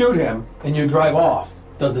 After you shoot him and you drive off,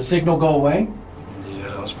 does the signal go away? Yeah,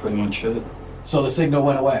 that was pretty much it. So the signal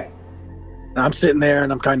went away? I'm sitting there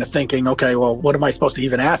and I'm kind of thinking, okay, well, what am I supposed to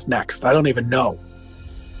even ask next? I don't even know.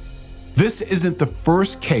 This isn't the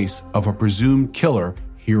first case of a presumed killer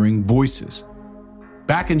hearing voices.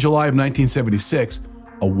 Back in July of 1976,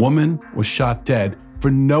 a woman was shot dead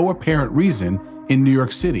for no apparent reason in New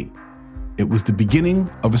York City. It was the beginning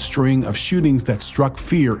of a string of shootings that struck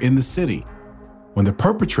fear in the city, when the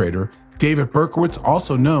perpetrator, David Berkowitz,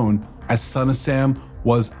 also known as Son of Sam,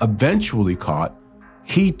 was eventually caught.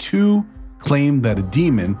 He too claimed that a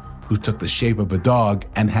demon who took the shape of a dog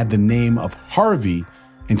and had the name of Harvey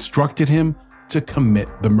instructed him to commit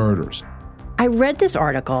the murders. I read this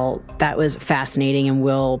article that was fascinating, and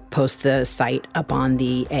we'll post the site up on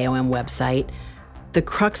the AOM website. The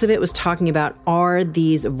crux of it was talking about, are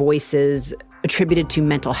these voices attributed to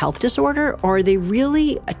mental health disorder, or are they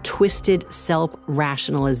really a twisted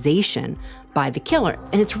self-rationalization by the killer?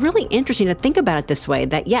 And it's really interesting to think about it this way,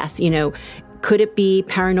 that yes, could it be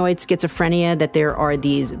paranoid schizophrenia, that there are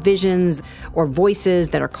these visions or voices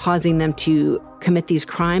that are causing them to commit these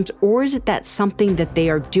crimes? Or is it that something that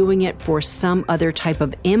they are doing it for some other type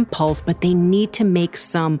of impulse, but they need to make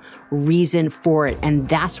some reason for it, and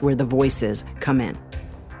that's where the voices come in?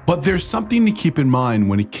 But there's something to keep in mind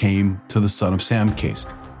when it came to the Son of Sam case.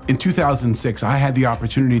 In 2006, I had the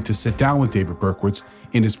opportunity to sit down with David Berkowitz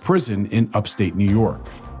in his prison in upstate New York,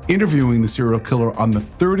 interviewing the serial killer on the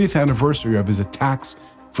 30th anniversary of his attacks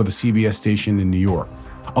for the CBS station in New York.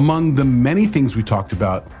 Among the many things we talked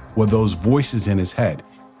about were those voices in his head.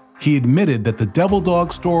 He admitted that the Devil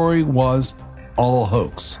Dog story was all a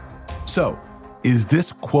hoax. So, is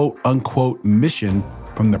this quote-unquote mission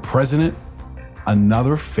from the president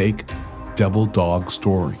another fake Devil Dog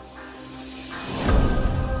story?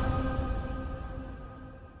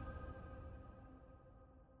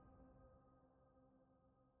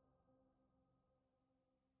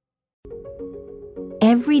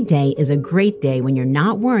 Every day is a great day when you're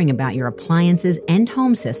not worrying about your appliances and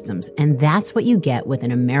home systems, and that's what you get with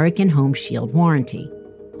an American Home Shield warranty.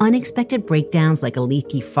 Unexpected breakdowns like a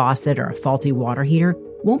leaky faucet or a faulty water heater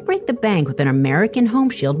won't break the bank with an American Home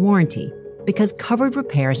Shield warranty, because covered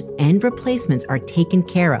repairs and replacements are taken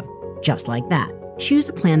care of, just like that. Choose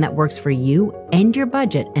a plan that works for you and your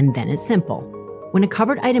budget, and then it's simple. When a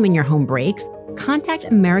covered item in your home breaks, contact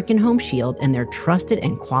American Home Shield, and their trusted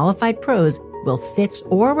and qualified pros will fix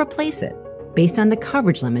or replace it based on the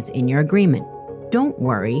coverage limits in your agreement. Don't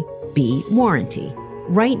worry, be warranty.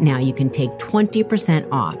 Right now, you can take 20%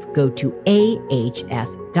 off. Go to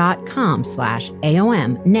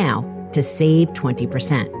ahs.com/AOM now to save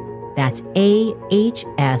 20%. That's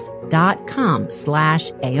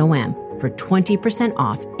ahs.com/AOM for 20%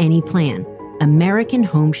 off any plan. American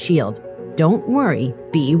Home Shield. Don't worry,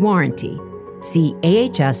 be warranty. See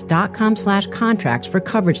ahs.com/contracts for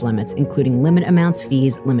coverage limits, including limit amounts,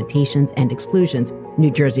 fees, limitations, and exclusions.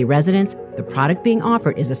 New Jersey residents, the product being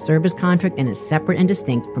offered is a service contract and is separate and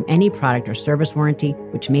distinct from any product or service warranty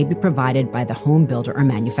which may be provided by the home builder or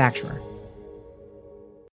manufacturer.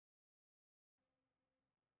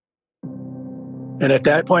 And at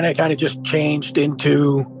that point, I kind of just changed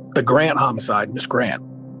into the Grant homicide, Miss Grant.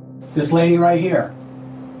 This lady right here,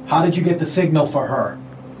 how did you get the signal for her?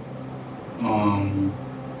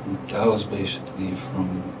 That was basically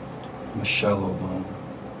from Michelle Obama.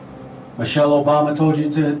 Michelle Obama told you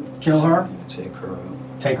to kill her? Take her out.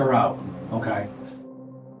 Take her out. Okay.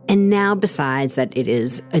 And now, besides that it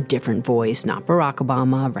is a different voice, not Barack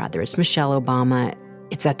Obama, rather it's Michelle Obama,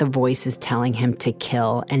 it's that the voice is telling him to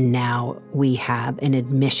kill, and now we have an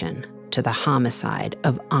admission to the homicide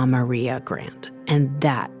of Amaria Grant. And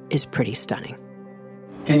that is pretty stunning.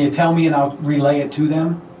 Can you tell me and I'll relay it to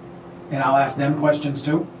them? And I'll ask them questions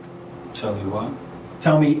too? Tell you what?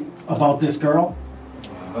 Tell me about this girl?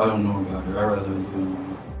 I don't know about her. I'd rather you know.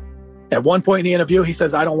 At one point in the interview, he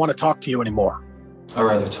says, I don't want to talk to you anymore. I'd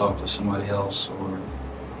rather talk to somebody else, or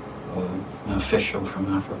an official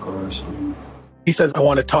from Africa or something. He says, I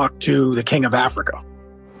want to talk to the King of Africa.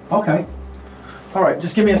 Okay. All right,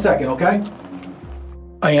 just give me a second, okay?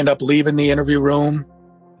 I end up leaving the interview room.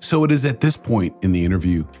 So it is at this point in the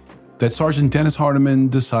interview that Sergeant Dennis Hardiman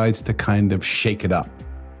decides to kind of shake it up.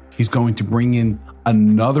 He's going to bring in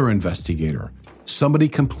another investigator, somebody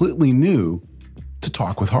completely new, to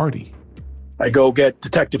talk with Hardy. I go get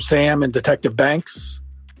Detective Sam and Detective Banks.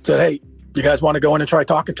 Said, hey, you guys want to go in and try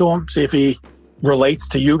talking to him? See if he relates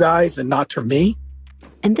to you guys and not to me?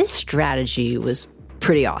 And this strategy was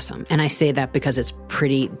pretty awesome. And I say that because it's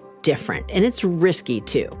pretty different and it's risky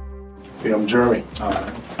too. Hey, I'm Jeremy. All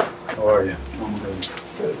right. How are you? I'm good.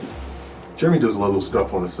 Good. Jeremy does a little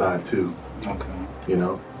stuff on the side too. Okay. You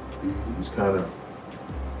know,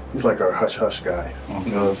 he's like our hush-hush guy. Okay.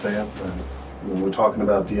 You know what I'm saying? When we're talking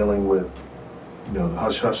about dealing with, you know, the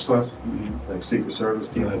hush-hush stuff, like Secret Service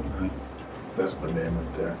dealing, that's my name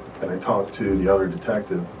right there. And I talked to the other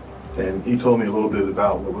detective, and he told me a little bit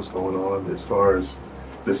about what was going on as far as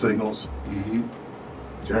the signals.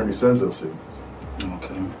 Jeremy sends those signals.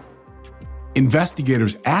 Okay.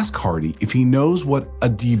 Investigators ask Hardy if he knows what a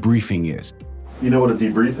debriefing is. You know what a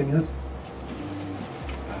debriefing is?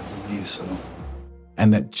 I believe so.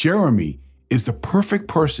 And that Jeremy is the perfect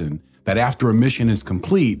person that after a mission is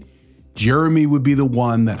complete, Jeremy would be the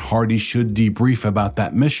one that Hardy should debrief about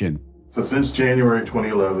that mission. So since January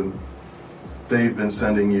 2011, they've been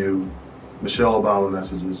sending you Michelle Obama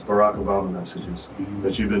messages, Barack Obama messages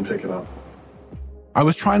that you've been picking up. I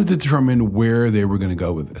was trying to determine where they were going to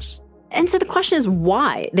go with this. And so the question is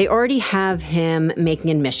why? They already have him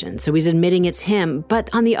making admissions, so he's admitting it's him. But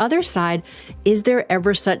on the other side, is there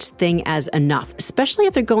ever such thing as enough? Especially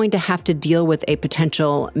if they're going to have to deal with a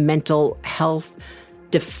potential mental health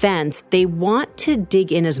defense. They want to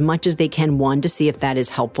dig in as much as they can, one, to see if that is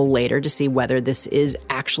helpful later, to see whether this is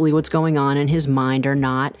actually what's going on in his mind or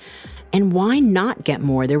not. And why not get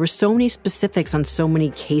more? There were so many specifics on so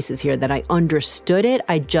many cases here that I understood it.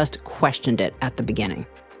 I just questioned it at the beginning.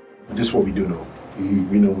 This is what we do know.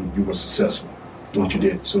 We know you were successful, what you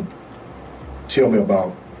did. So tell me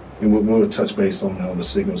about, and we'll touch base on the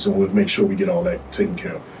signals, and we'll make sure we get all that taken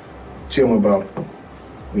care of. Tell me about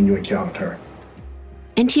when you encountered her.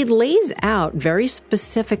 And he lays out very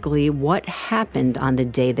specifically what happened on the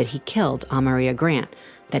day that he killed Amaria Grant.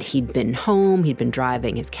 That he'd been home, he'd been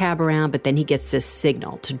driving his cab around, but then he gets this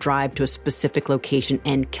signal to drive to a specific location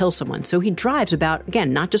and kill someone. So he drives about,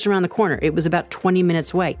 again, not just around the corner, it was about 20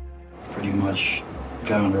 minutes away. Pretty much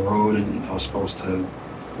got on the road and I was supposed to,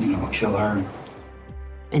 kill her.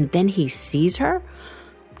 And then he sees her,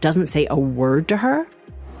 doesn't say a word to her.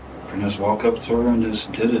 I just walk up to her and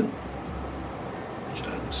just did it.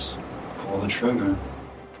 Just pull the trigger.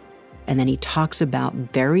 And then he talks about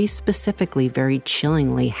very specifically, very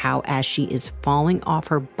chillingly, how as she is falling off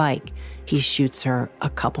her bike, he shoots her a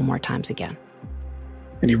couple more times again.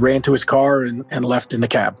 And he ran to his car and left in the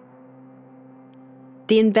cab.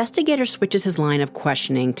 The investigator switches his line of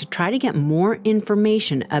questioning to try to get more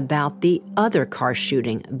information about the other car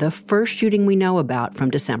shooting, the first shooting we know about from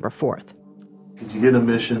December 4th. Did you get a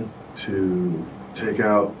mission to take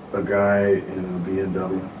out a guy in a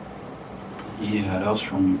BMW? Yeah, that was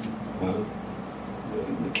from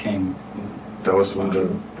the King. That was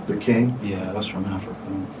from the King? Yeah, that was from Africa.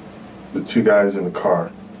 The two guys in the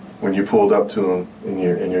car, when you pulled up to them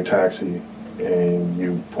in your taxi and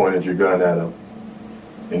you pointed your gun at him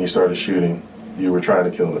and you started shooting, you were trying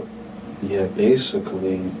to kill him. Yeah,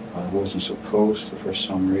 basically, I wasn't supposed to for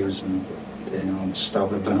some reason. Stop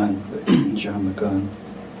the gun, jam the gun.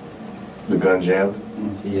 The gun jammed?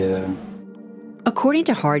 Yeah. According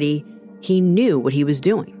to Hardy, he knew what he was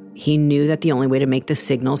doing. He knew that the only way to make the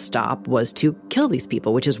signal stop was to kill these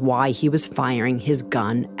people, which is why he was firing his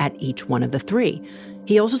gun at each one of the three.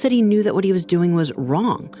 He also said he knew that what he was doing was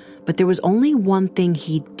wrong, but there was only one thing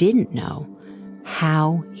he didn't know: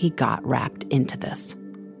 how he got wrapped into this.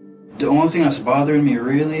 The only thing that's bothering me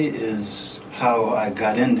really is how I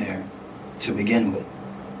got in there to begin with,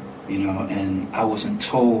 and I wasn't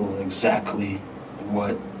told exactly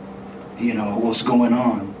what, what's going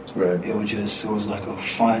on. Right. It was like a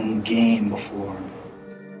fun game before.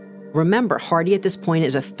 Remember, Hardy at this point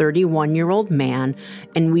is a 31-year-old man,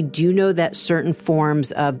 and we do know that certain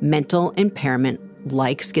forms of mental impairment,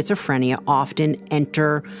 like schizophrenia, often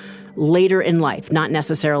enter later in life, not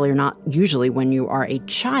necessarily or not usually when you are a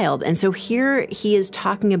child. And so here he is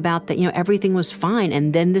talking about that, everything was fine,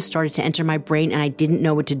 and then this started to enter my brain and I didn't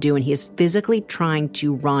know what to do, and he is physically trying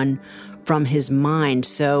to run from his mind.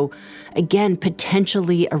 So again,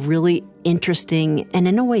 potentially a really interesting and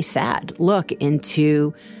in a way sad look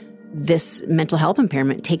into this mental health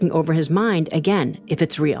impairment taking over his mind, again, if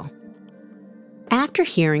it's real. After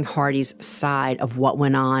hearing Hardy's side of what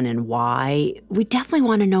went on and why, we definitely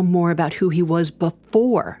want to know more about who he was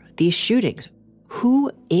before these shootings.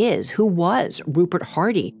 Who was Rupert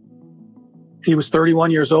Hardy? He was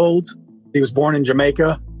 31 years old. He was born in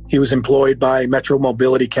Jamaica. He was employed by Metro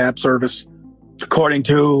Mobility Cab Service. According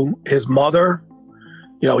to his mother,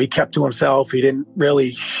 he kept to himself. He didn't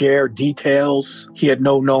really share details. He had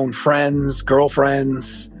no known friends,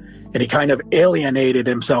 girlfriends, and he kind of alienated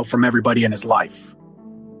himself from everybody in his life.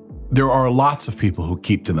 There are lots of people who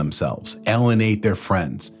keep to themselves, alienate their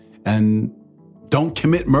friends, and don't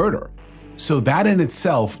commit murder. So that in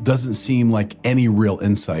itself doesn't seem like any real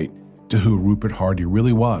insight to who Rupert Hardy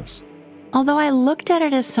really was. Although I looked at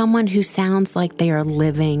it as someone who sounds like they are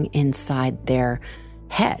living inside their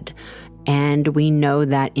head. And we know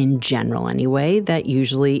that in general anyway, that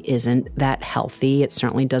usually isn't that healthy. It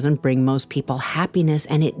certainly doesn't bring most people happiness.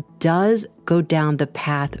 And it does go down the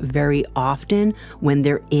path very often when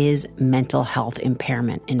there is mental health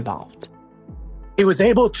impairment involved. He was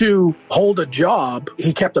able to hold a job.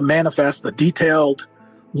 He kept a manifest, a detailed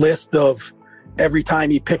list of every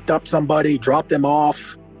time he picked up somebody, dropped them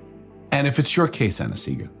off. And if it's your case,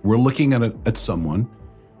 Anna-Sigga, we're looking at someone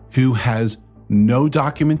who has no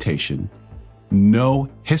documentation, no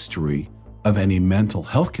history of any mental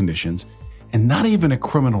health conditions, and not even a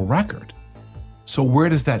criminal record. So where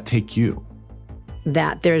does that take you?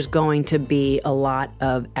 That there's going to be a lot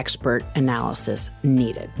of expert analysis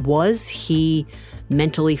needed. Was he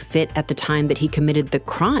mentally fit at the time that he committed the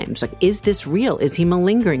crimes? Like, is this real? Is he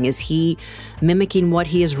malingering? Is he mimicking what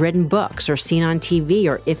he has read in books or seen on TV?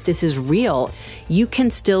 Or if this is real, you can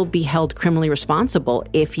still be held criminally responsible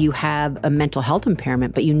if you have a mental health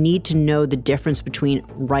impairment, but you need to know the difference between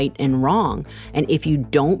right and wrong. And if you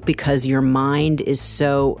don't, because your mind is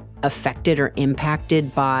so affected or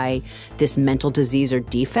impacted by this mental disease or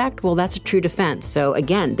defect, well, that's a true defense. So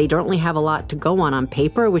again, they don't really have a lot to go on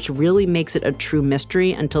paper, which really makes it a true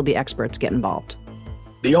mystery until the experts get involved.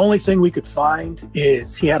 The only thing we could find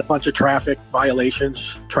is he had a bunch of traffic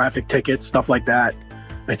violations, traffic tickets, stuff like that.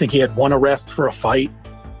 I think he had one arrest for a fight.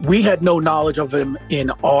 We had no knowledge of him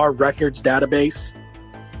in our records database.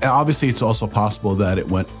 And obviously, it's also possible that it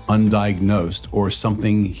went undiagnosed or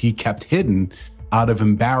something he kept hidden out of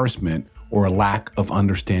embarrassment or a lack of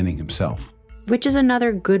understanding himself. Which is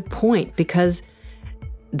another good point, because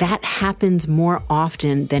that happens more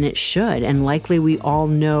often than it should. And likely we all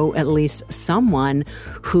know at least someone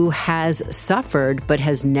who has suffered but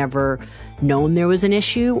has never known there was an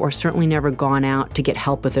issue, or certainly never gone out to get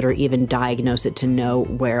help with it or even diagnose it to know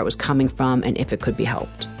where it was coming from and if it could be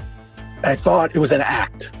helped. I thought it was an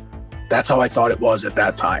act. That's how I thought it was at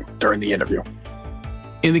that time during the interview.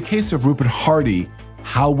 In the case of Rupert Hardy,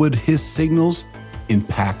 how would his signals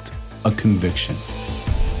impact a conviction?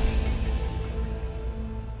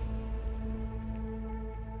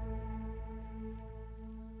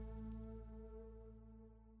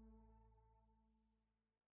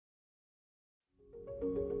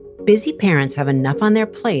 Busy parents have enough on their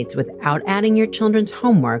plates without adding your children's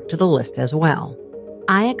homework to the list as well.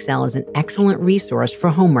 IXL is an excellent resource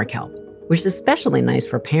for homework help, which is especially nice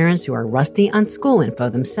for parents who are rusty on school info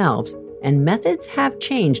themselves, and methods have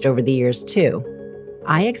changed over the years too.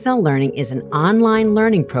 IXL Learning is an online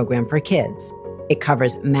learning program for kids. It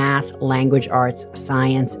covers math, language arts,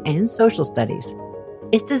 science, and social studies.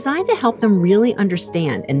 It's designed to help them really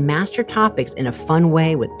understand and master topics in a fun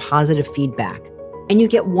way with positive feedback. And you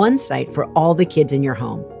get one site for all the kids in your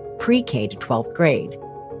home, pre-K to 12th grade.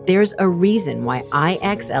 There's a reason why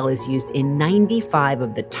IXL is used in 95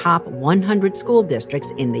 of the top 100 school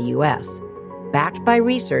districts in the U.S. Backed by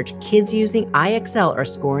research, kids using IXL are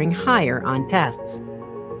scoring higher on tests.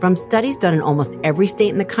 From studies done in almost every state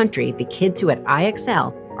in the country, the kids who had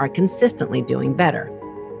IXL are consistently doing better.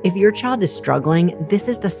 If your child is struggling, this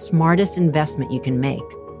is the smartest investment you can make.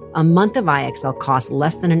 A month of IXL costs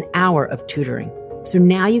less than an hour of tutoring, so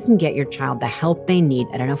now you can get your child the help they need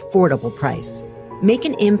at an affordable price. Make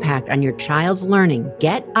an impact on your child's learning.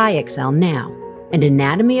 Get IXL now. And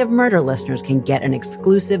Anatomy of Murder listeners can get an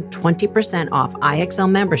exclusive 20% off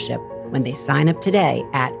IXL membership when they sign up today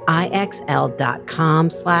at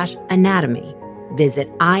IXL.com/anatomy. Visit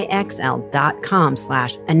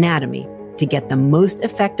IXL.com/anatomy to get the most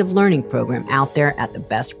effective learning program out there at the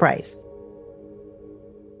best price.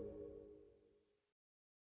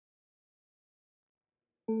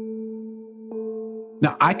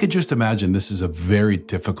 Now, I could just imagine this is a very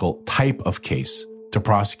difficult type of case to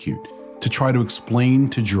prosecute, to try to explain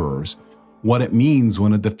to jurors what it means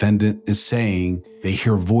when a defendant is saying they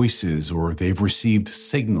hear voices or they've received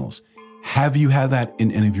signals. Have you had that in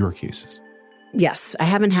any of your cases? Yes, I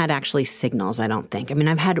haven't had actually signals, I don't think. I mean,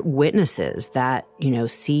 I've had witnesses that,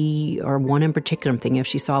 see, or one in particular, I'm thinking if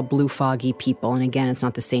she saw blue foggy people, and again, it's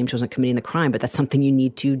not the same, she wasn't committing the crime, but that's something you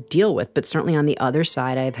need to deal with. But certainly on the other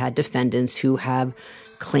side, I've had defendants who have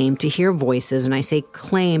claimed to hear voices, and I say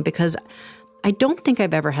claim because I don't think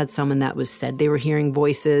I've ever had someone that was said they were hearing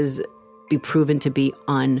voices be proven to be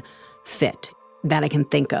unfit. that I can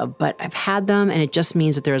think of, but I've had them, and it just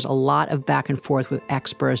means that there's a lot of back and forth with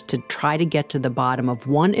experts to try to get to the bottom of,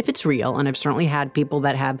 one, if it's real, and I've certainly had people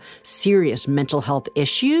that have serious mental health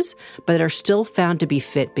issues, but are still found to be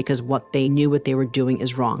fit because what they knew what they were doing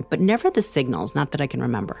is wrong, but never the signals, not that I can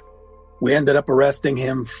remember. We ended up arresting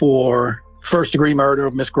him for first-degree murder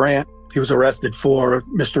of Miss Grant. He was arrested for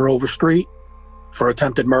Mr. Overstreet for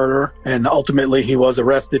attempted murder, and ultimately he was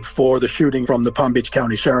arrested for the shooting from the Palm Beach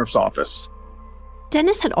County Sheriff's Office.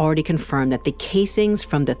 Dennis had already confirmed that the casings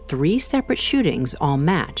from the 3 separate shootings all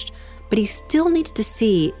matched, but he still needed to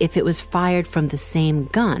see if it was fired from the same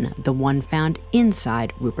gun, the one found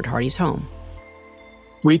inside Rupert Hardy's home.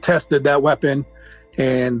 We tested that weapon,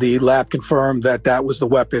 and the lab confirmed that that was the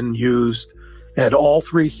weapon used at all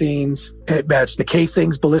 3 scenes. It matched the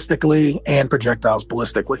casings ballistically and projectiles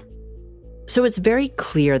ballistically. So it's very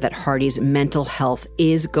clear that Hardy's mental health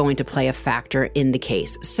is going to play a factor in the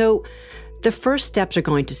case. So the first steps are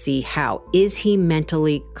going to see how. Is he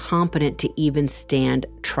mentally competent to even stand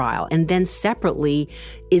trial? And then separately,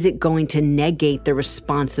 is it going to negate the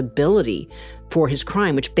responsibility for his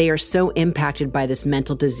crime, which they are so impacted by this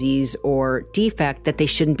mental disease or defect that they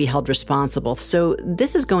shouldn't be held responsible. So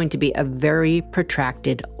this is going to be a very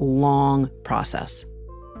protracted, long process.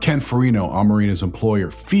 Ken Farino, Amarina's employer,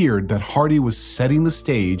 feared that Hardy was setting the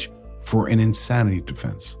stage for an insanity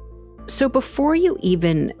defense. So before you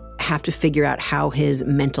even have to figure out how his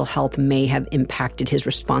mental health may have impacted his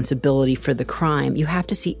responsibility for the crime, you have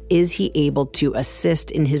to see, is he able to assist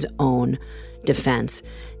in his own defense?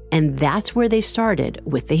 And that's where they started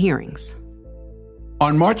with the hearings.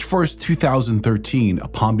 On March 1st, 2013, a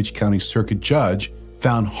Palm Beach County Circuit judge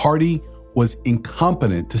found Hardy was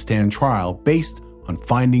incompetent to stand trial based on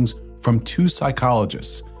findings from 2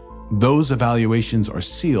 psychologists. Those evaluations are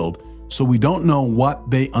sealed, so we don't know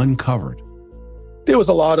what they uncovered. There was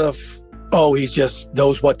a lot of, he just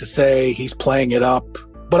knows what to say, he's playing it up.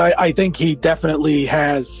 But I think he definitely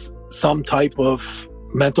has some type of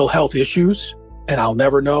mental health issues, and I'll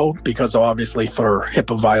never know because obviously for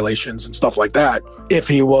HIPAA violations and stuff like that. If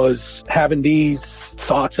he was having these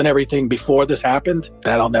thoughts and everything before this happened,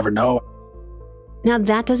 that I'll never know. Now,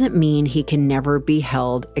 that doesn't mean he can never be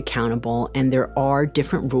held accountable, and there are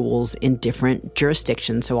different rules in different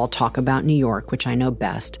jurisdictions, so I'll talk about New York, which I know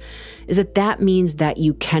best, is that means that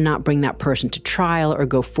you cannot bring that person to trial or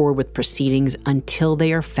go forward with proceedings until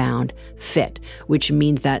they are found fit, which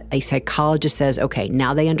means that a psychologist says, okay,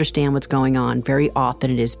 now they understand what's going on. Very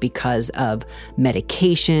often it is because of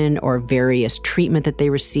medication or various treatment that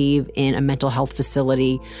they receive in a mental health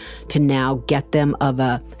facility to now get them of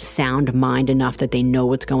a sound mind enough that they know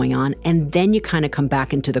what's going on. And then you kind of come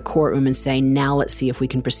back into the courtroom and say, now let's see if we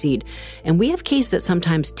can proceed. And we have cases that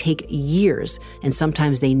sometimes take years, and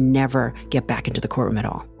sometimes they never get back into the courtroom at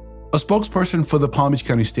all. A spokesperson for the Palm Beach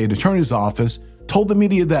County State Attorney's Office told the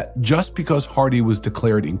media that just because Hardy was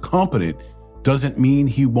declared incompetent doesn't mean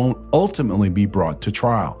he won't ultimately be brought to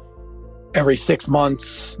trial. Every 6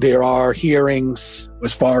 months, there are hearings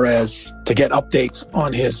as far as to get updates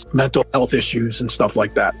on his mental health issues and stuff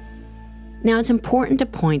like that. Now, it's important to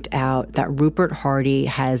point out that Rupert Hardy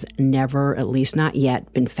has never, at least not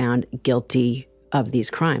yet, been found guilty of these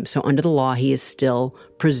crimes. So under the law, he is still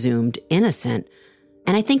presumed innocent.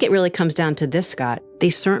 And I think it really comes down to this, Scott. They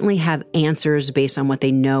certainly have answers based on what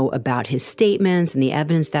they know about his statements and the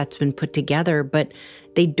evidence that's been put together, but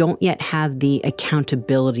they don't yet have the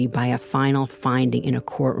accountability by a final finding in a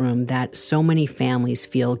courtroom that so many families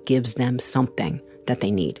feel gives them something that they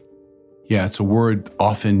need. Yeah, it's a word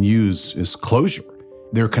often used is closure.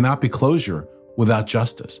 There cannot be closure without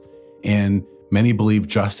justice. And many believe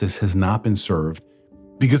justice has not been served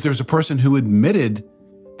because there's a person who admitted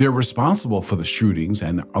they're responsible for the shootings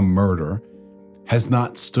and a murder has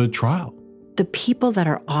not stood trial. The people that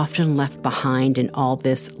are often left behind in all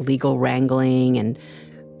this legal wrangling, and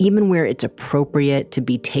even where it's appropriate to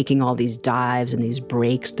be taking all these dives and these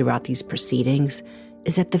breaks throughout these proceedings,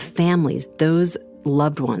 is that the families, those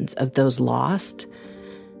loved ones of those lost,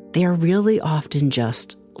 they are really often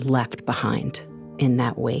just left behind in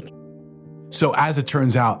that wake. So as it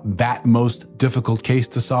turns out, that most difficult case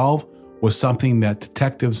to solve was something that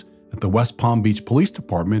detectives at the West Palm Beach Police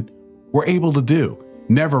Department were able to do,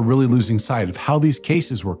 never really losing sight of how these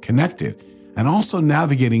cases were connected and also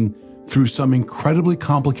navigating through some incredibly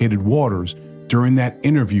complicated waters during that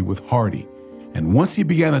interview with Hardy. And once he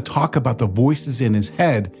began to talk about the voices in his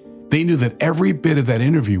head, they knew that every bit of that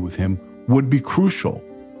interview with him would be crucial,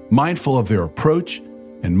 mindful of their approach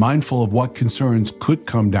and mindful of what concerns could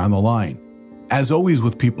come down the line. As always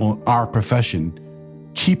with people in our profession,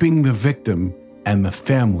 keeping the victim and the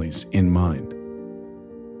families in mind.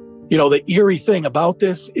 You know, the eerie thing about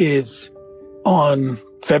this is on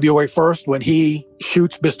February 1st, when he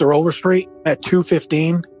shoots Mr. Overstreet at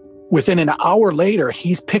 2:15, within an hour later,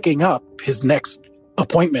 he's picking up his next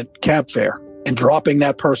appointment cab fare and dropping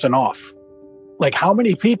that person off. Like, how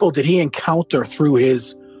many people did he encounter through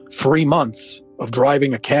his 3 months of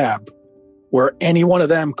driving a cab where any one of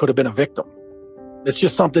them could have been a victim? It's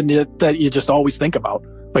just something that you just always think about.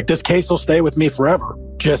 Like, this case will stay with me forever.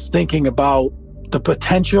 Just thinking about the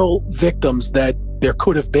potential victims that there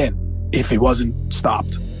could have been if he wasn't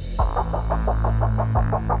stopped.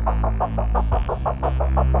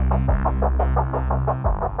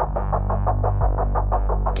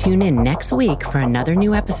 Tune in next week for another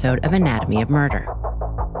new episode of Anatomy of Murder.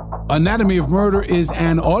 Anatomy of Murder is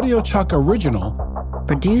an AudioChuck original.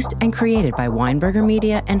 Produced and created by Weinberger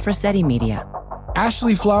Media and Frasetti Media.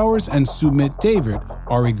 Ashley Flowers and Sumit David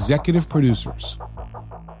are executive producers.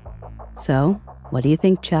 So, what do you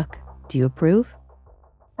think, Chuck? Do you approve?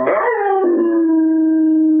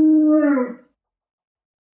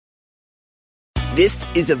 This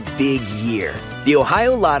is a big year. The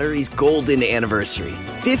Ohio Lottery's golden anniversary.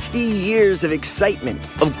 50 years of excitement,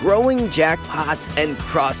 of growing jackpots and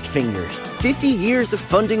crossed fingers. 50 years of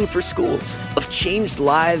funding for schools, of changed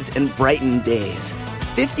lives and brightened days.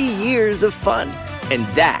 50 years of fun, and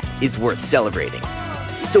that is worth celebrating.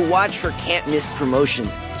 So watch for can't-miss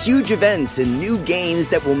promotions, huge events, and new games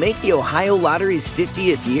that will make the Ohio Lottery's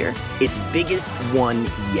 50th year its biggest one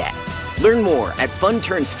yet. Learn more at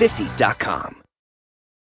funturns50.com.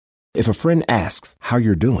 If a friend asks how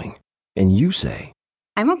you're doing, and you say,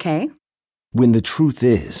 I'm okay. When the truth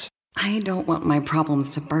is, I don't want my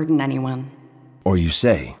problems to burden anyone. Or you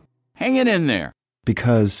say, hang it in there.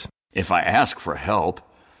 Because if I ask for help,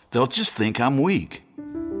 they'll just think I'm weak.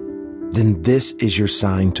 Then this is your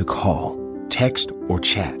sign to call, text, or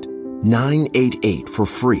chat 988 for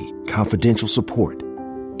free, confidential support.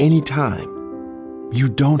 Anytime. You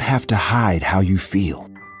don't have to hide how you feel.